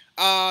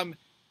 And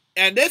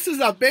this is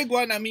a big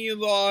one. I mean,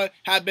 you all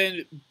have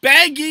been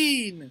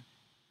begging,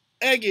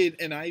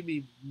 and I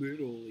mean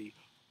literally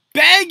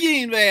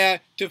begging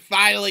there to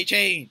finally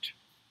change.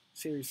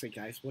 Seriously,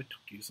 guys, what took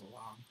you so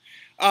long?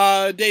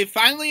 They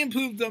finally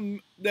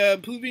improving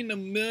the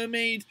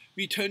mermaids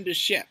return to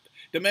ship.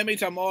 The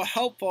mermaids are more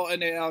helpful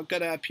and they are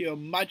going to appear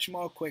much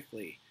more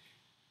quickly.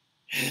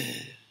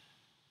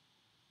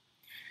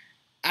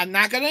 I'm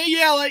not going to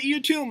yell at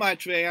you too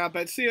much, Rhea,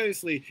 but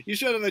seriously, you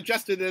should have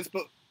adjusted this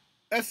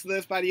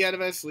by the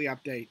anniversary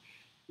update.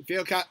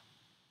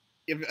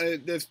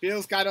 This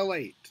feels kind of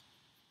late.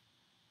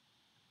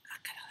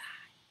 Not gonna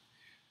lie.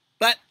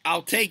 But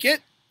I'll take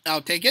it.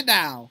 I'll take it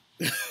now.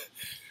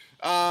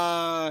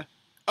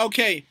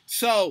 Okay,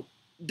 so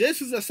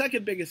this is the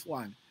second biggest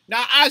one.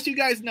 Now, as you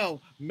guys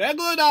know,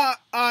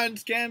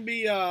 Megalodons can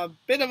be a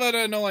bit of an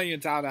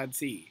annoyance out at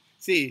sea.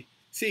 And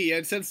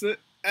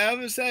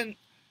ever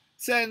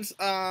since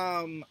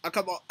a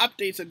couple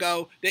updates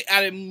ago, they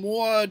added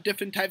more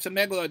different types of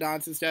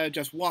Megalodons instead of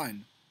just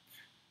one,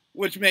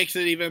 which makes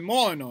it even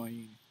more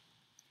annoying.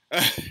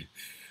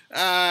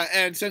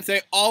 And since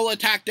they all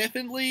attack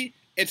differently,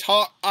 it's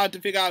hard to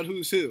figure out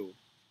who's who.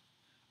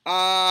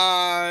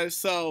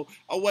 So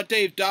what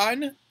they've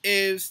done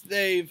is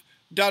they've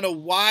done a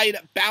wide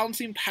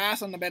bouncing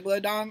pass on the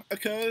Megalodon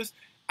occurs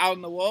out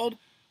in the world.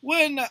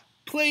 When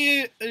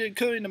player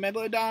occurring the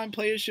Megalodon,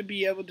 players should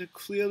be able to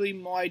clearly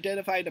more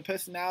identify the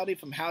personality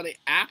from how they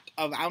act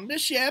around the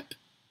ship,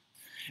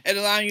 and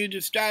allowing you to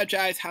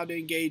strategize how to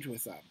engage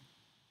with them.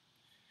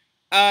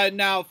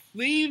 Now,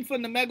 fleeing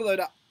from the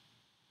Megalodon,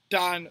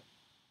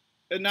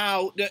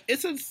 now,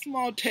 it's a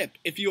small tip.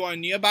 If you are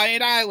nearby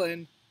an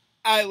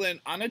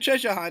island on a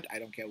treasure hunt, I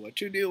don't care what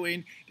you're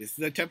doing, this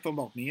is a tip from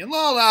both me and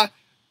Lola,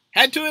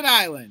 head to an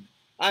island.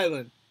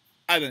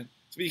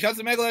 It's because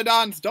the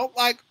Megalodons don't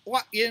like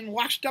getting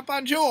washed up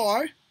on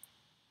shore.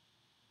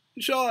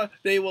 Sure,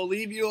 they will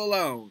leave you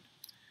alone.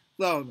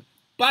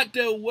 But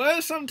there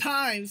were some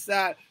times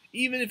that,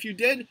 even if you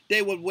did,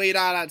 they would wait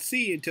out at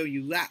sea until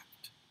you left.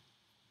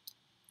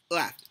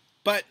 But,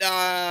 but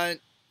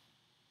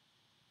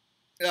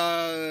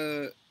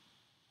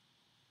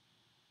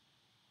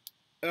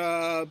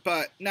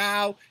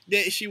now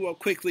she will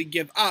quickly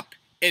give up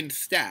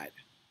instead.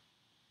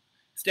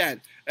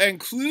 And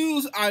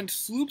clues on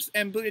sloops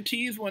and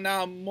brigantiers were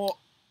now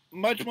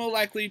much more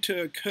likely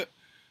to occur,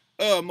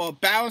 more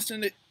balanced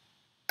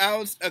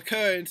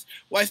occurrence,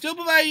 while still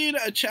providing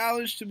a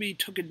challenge to be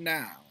taken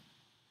down.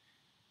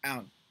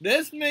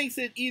 This makes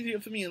it easier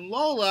for me and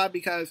Lola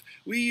because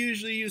we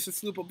usually use a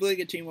sloop or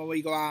brigantine when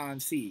we go out on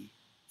sea,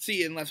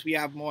 unless we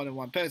have more than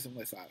one person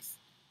with us.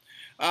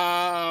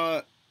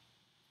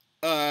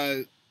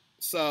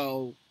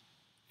 So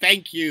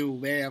thank you,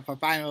 man, for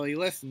finally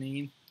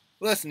listening.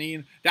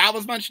 That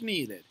was much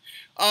needed.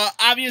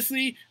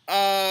 Obviously,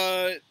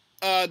 the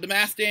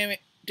mass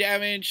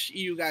damage,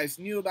 you guys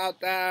knew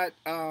about that.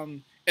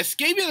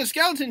 Escaping the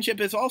skeleton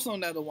ship is also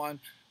another one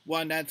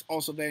that's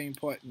also very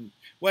important.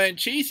 When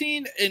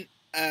chasing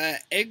an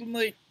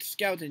ignorant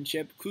skeleton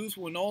ship, crews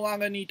will no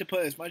longer need to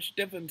put as much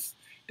difference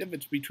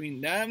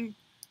between them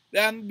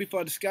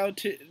before the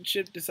skeleton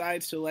ship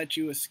decides to let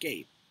you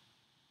escape.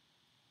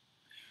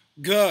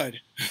 Good.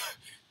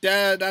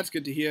 That's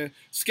good to hear.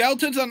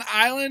 Skeletons on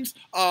islands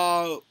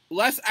are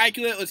less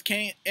accurate with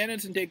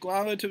cannons and take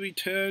longer to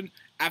return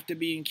after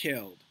being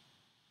killed.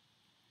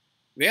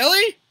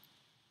 Really?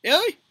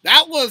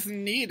 That wasn't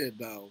needed,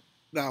 though.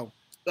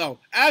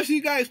 As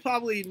you guys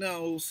probably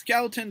know,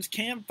 skeletons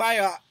can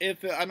fire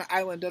if an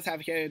island does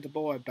have cannons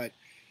aboard, but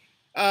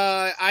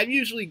I'm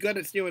usually good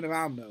at steering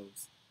around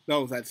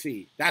those at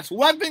sea. That's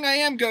one thing I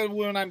am good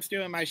when I'm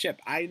steering my ship.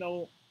 I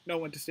know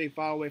when to stay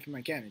far away from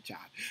my cannon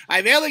shot.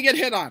 I rarely get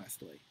hit,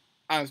 honestly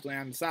on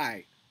the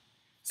side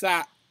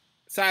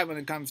when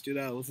it comes to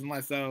those,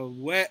 unless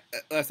I'm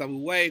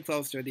way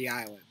closer to the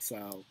island.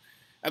 So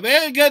I'm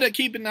very good at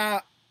keeping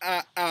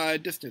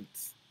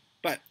distance,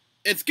 but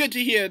it's good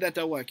to hear that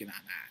they're working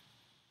on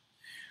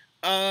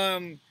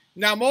that.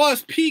 Now,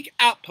 Morris Peak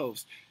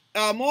Outpost.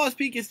 Morris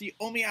Peak is the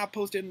only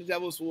outpost in the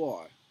Devil's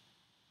War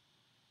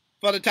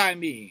for the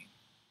time being.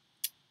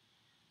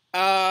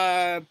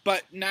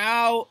 But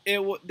now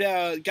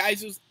the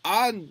geysers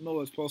on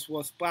Morris Post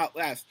will sprout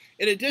less.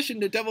 In addition,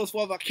 the Devil's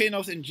War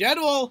volcanoes in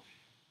general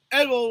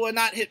will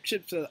not hit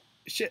ships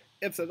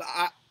as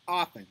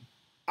often.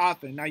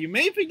 Now, you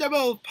may think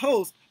Devil's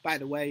Post, by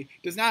the way,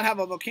 does not have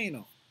a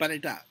volcano, but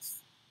it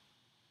does.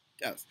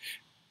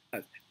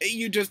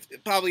 You just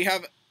probably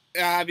have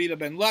either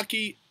been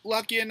lucky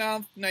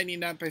enough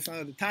 99%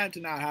 of the time to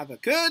not have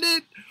occurred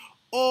it,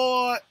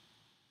 or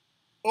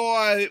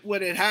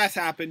when it has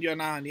happened, you're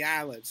not on the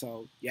island,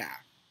 so yeah.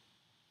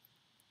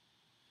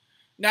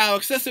 Now,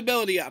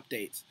 accessibility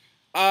updates.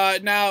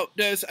 Now,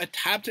 there's a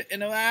tab to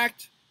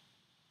interact.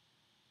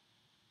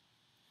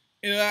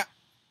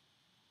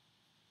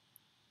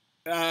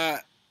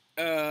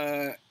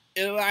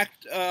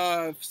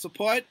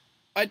 Support.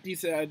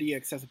 These are the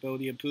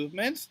accessibility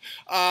improvements.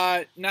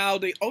 Now,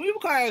 they only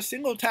require a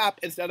single tap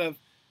instead of,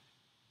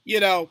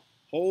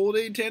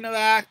 holding to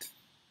interact.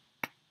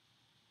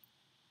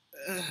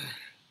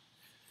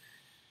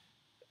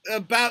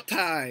 About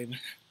time.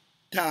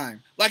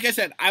 Like I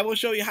said, I will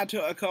show you how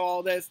to occur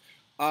all this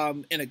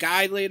in a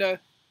guide later.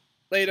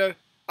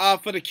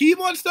 For the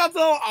keyboard stuff,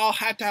 though, I'll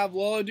have to have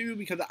Laura do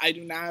because I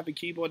do not have a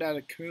keyboard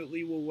that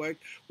currently will work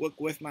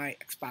with my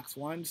Xbox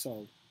One.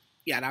 So,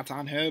 yeah, that's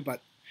on her. But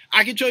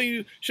I can show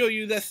you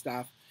this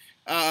stuff.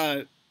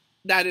 That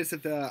is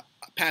if the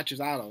patch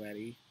is out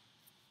already.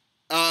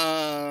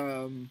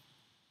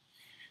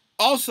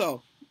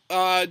 Also,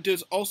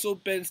 there's also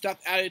been stuff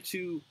added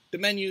to the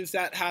menus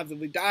that have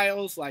the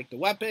dials, like the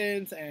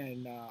weapons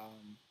and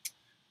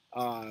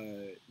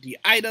the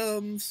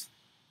items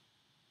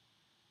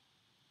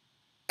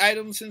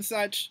and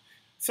such.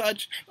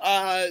 such,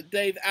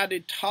 they've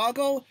added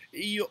toggle.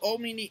 You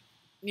only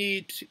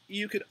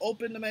you could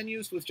open the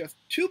menus with just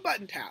 2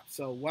 button taps,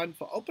 so one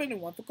for open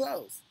and one for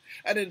close.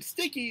 And then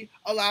sticky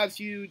allows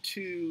you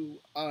to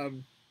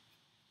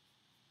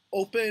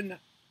open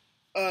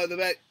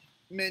the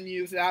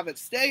menus and have it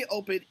stay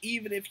open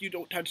even if you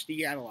don't touch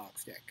the analog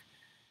stick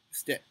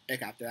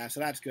after that, so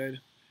that's good.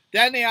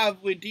 Then they have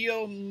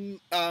Redeal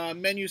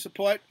menu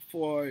support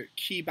for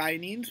key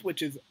bindings,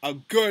 which is a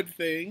good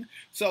thing.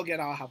 So again,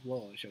 I'll have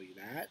Lola show you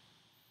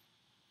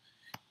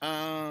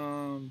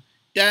that.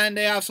 Then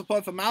they have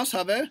support for mouse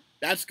hover.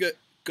 That's good.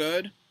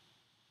 Good.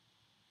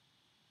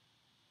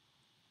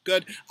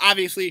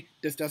 Obviously,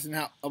 this doesn't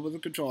help with the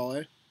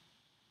controller.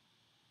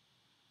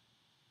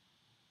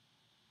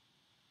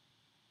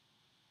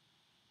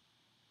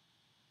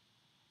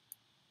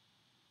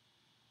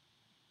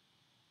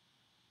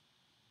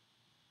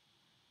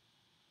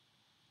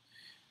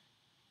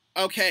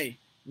 Okay,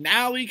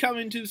 now we come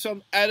into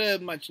some other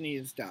much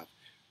needed stuff.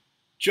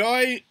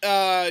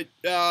 The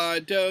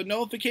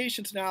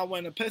notifications now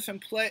when a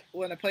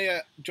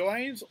player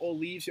joins or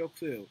leaves your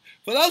crew.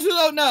 For those who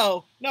don't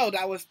know, no,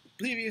 that was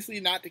previously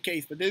not the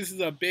case, but this is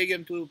a big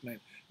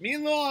improvement. Me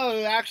and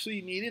Laura are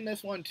actually needing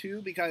this one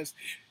too, because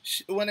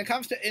when it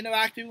comes to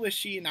interacting with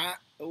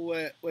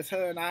with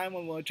her and I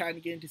when we're trying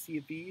to get into Sea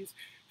of Thieves,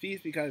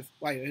 because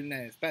while your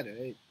internet is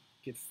better,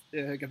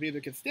 her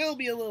computer can still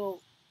be a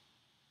little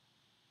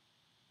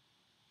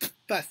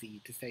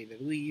fussy, to say the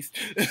least.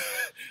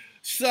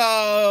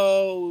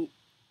 So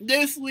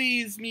this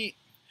leaves me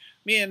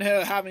and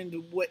her having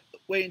to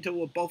wait until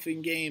we're both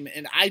in game,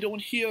 and I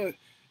don't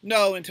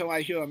know until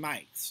I hear a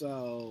mic.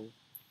 So,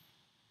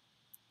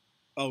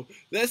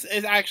 this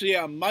is actually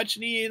a much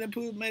needed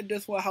improvement.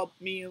 This will help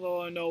me and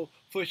Laura know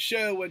for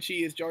sure when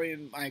she is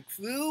joining my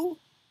crew.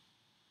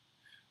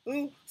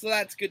 So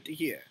that's good to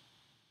hear.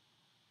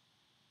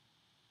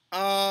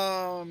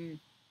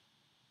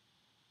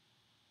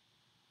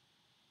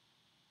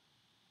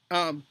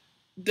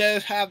 There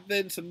have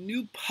been some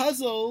new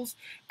puzzles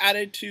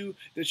added to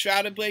the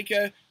Shrouded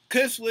Breaker,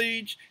 Curse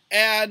Reach,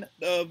 and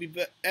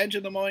the Edge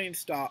of the Morning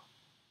Star.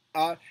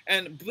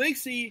 And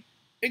Blixie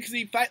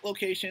fight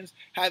locations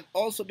have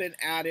also been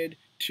added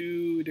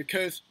to the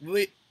Curse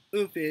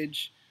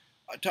Roofage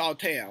Tall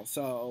Tale.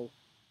 So,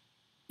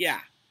 yeah.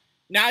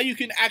 Now you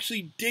can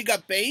actually dig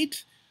up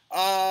bait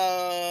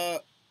on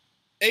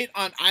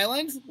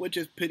islands, which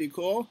is pretty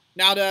cool.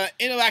 Now the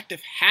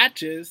interactive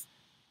hatches,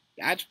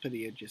 that's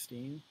pretty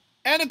interesting.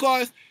 And of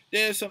course,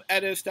 there's some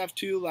other stuff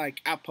too, like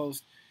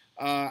Outpost.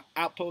 Audio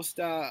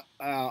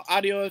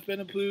has been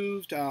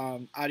improved.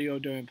 Audio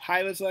during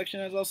pilot selection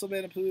has also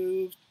been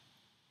improved.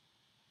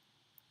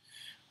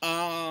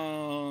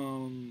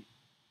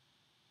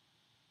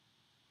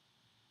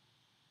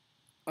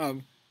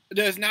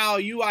 There's now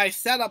a UI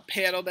setup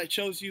panel that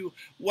shows you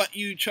what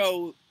you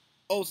chose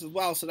as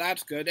well, so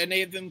that's good. And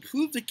they've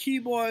improved the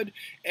keyboard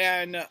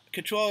and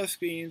controller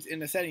screens in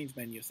the settings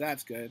menu, so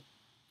that's good.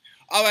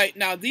 Alright,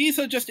 now these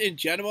are just in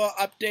general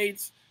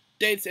updates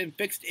and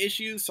fixed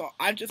issues, so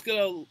I'm just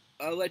going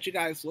to let you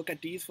guys look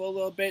at these for a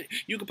little bit.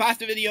 You can pause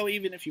the video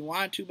even if you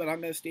want to, but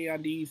I'm going to stay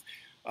on these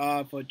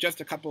for just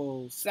a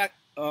couple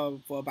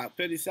for about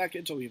 30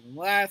 seconds or even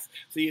less,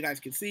 so you guys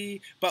can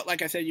see. But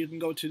like I said, you can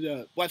go to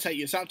the website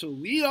yourself to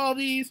read all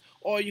these,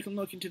 or you can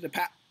look into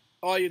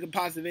or you can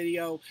pause the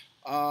video,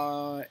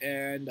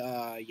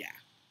 yeah.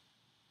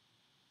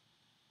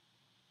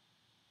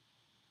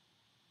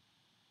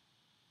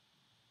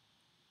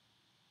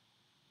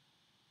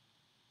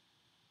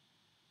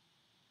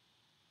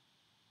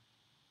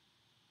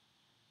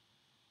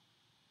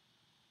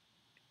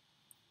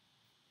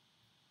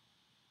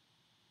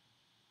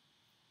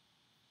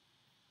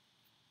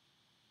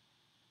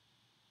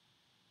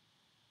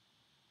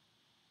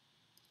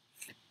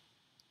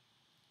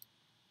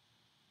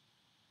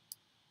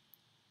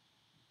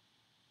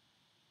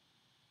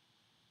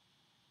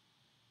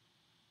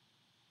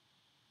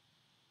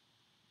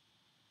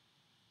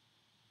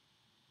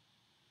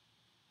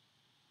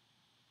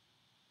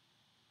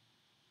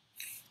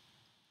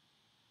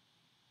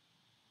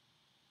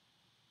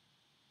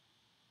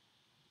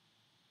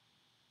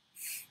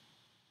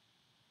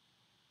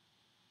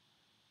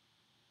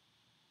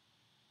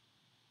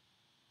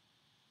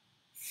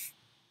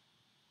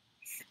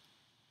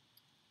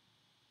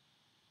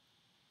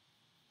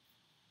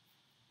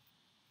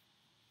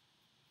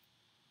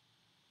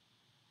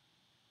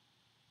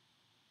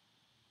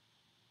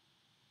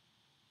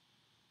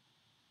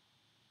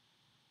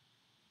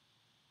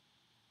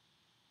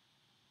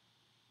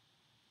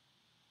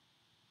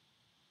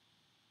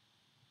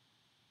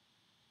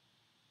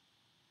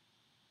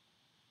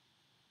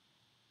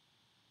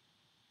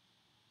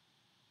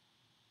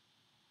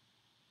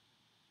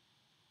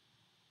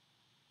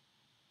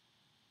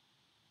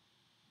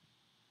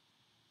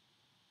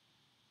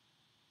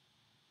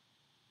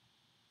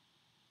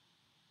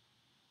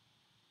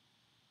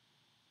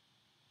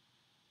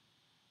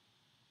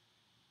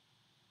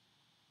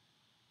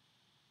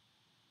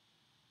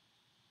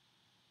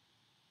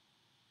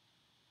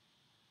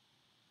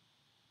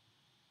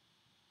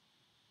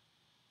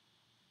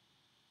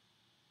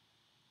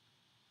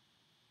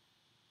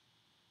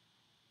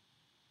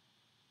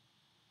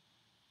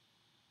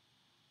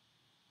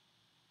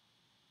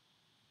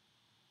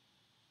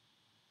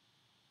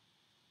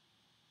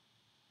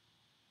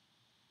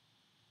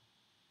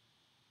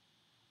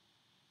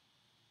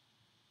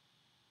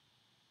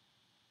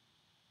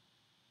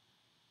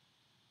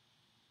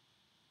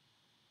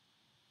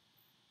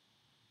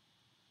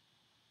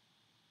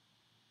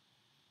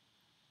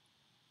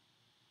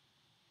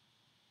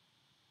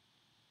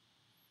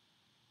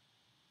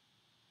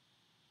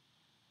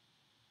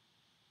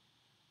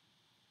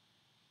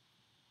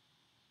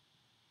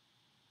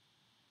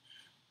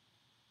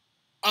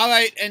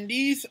 Alright, and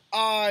these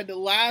are the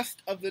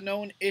last of the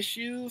known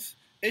issues.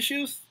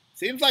 Seems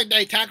like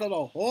they tackled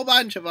a whole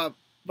bunch of them,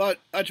 but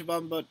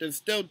there's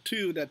still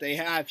 2 that they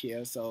have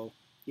here, so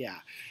yeah.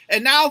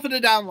 And now for the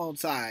download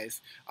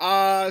size.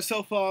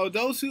 So for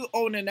those who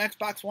own an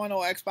Xbox One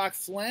or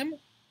Xbox One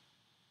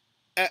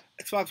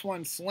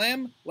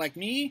Slim, like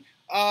me,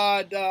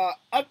 the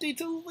update's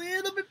a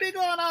little bit bigger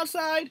on our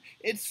side.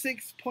 It's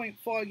 6.4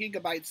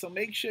 gigabytes, so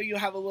make sure you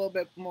have a little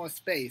bit more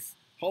space.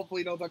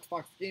 Hopefully those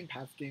Xbox Game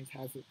Pass games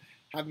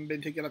haven't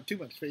been taking up too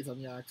much space on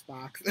your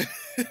Xbox.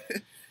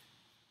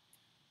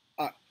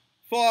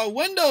 For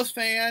Windows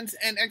fans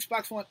and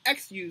Xbox One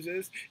X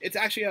users, it's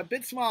actually a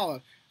bit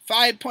smaller,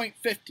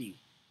 5.50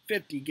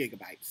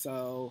 gigabytes.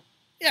 So,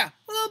 yeah,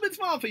 a little bit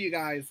small for you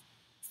guys.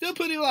 Still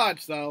pretty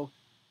large, though.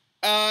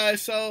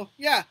 So,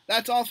 yeah,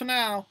 that's all for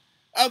now.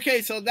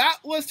 Okay, so that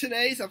was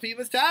today's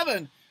Athena's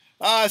Tavern.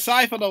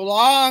 Sorry for the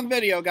long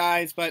video,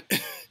 guys, but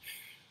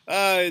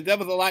there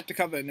was a lot to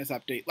cover in this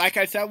update. Like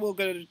I said, we're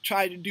going to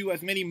try to do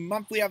as many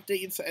monthly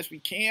updates as we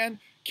can.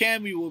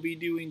 We will be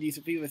doing these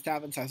Athena's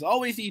Taverns as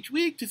always each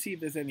week to see if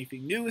there's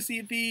anything new with Sea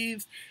of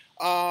Thieves.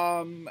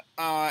 And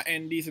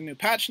these are new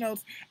patch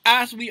notes.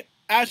 As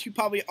you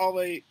probably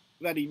already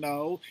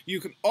know, you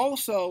can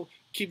also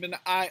keep an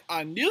eye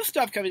on new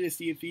stuff coming to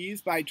Sea of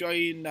Thieves by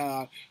joining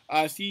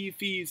Sea of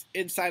Thieves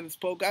Insiders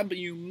program, but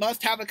you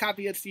must have a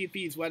copy of Sea of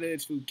Thieves, whether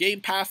it's through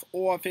Game Pass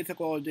or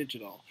physical or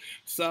digital.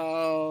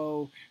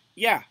 So,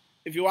 yeah,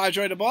 if you want to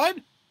join the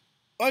board,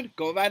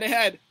 go right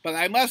ahead. But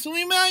I must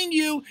remind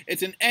you,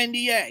 it's an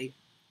NDA.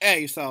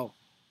 Hey, so,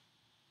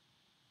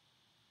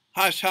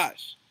 hush,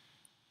 hush,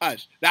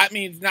 hush. That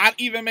means not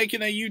even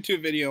making a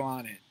YouTube video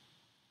on it.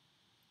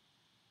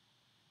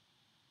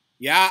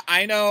 Yeah,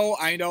 I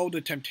know,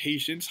 the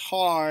temptation's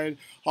hard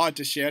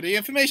to share the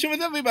information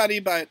with everybody,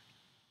 but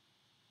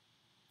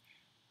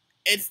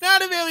it's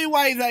not a very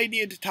wise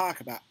idea to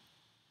talk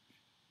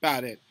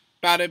about it,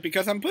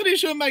 because I'm pretty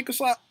sure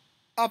Microsoft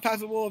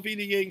has a rule of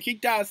either getting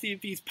kicked out of Sea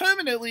of Thieves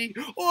permanently,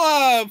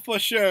 or for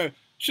sure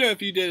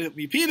if you did it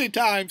repeated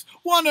times,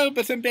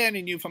 100%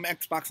 banning you from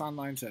Xbox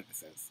Online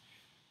services.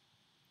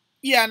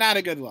 Yeah, not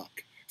a good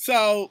look.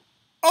 So,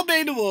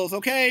 obey the rules,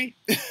 okay?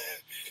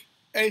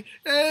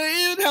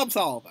 It helps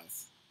all of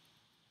us.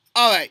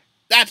 Alright,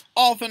 that's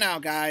all for now,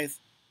 guys.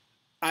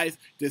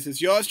 This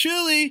is yours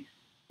truly,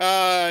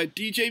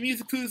 DJ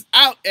Music Clues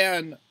out,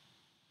 and,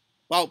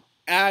 well,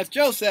 as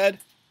Joe said,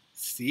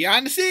 see you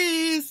on the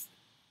seas!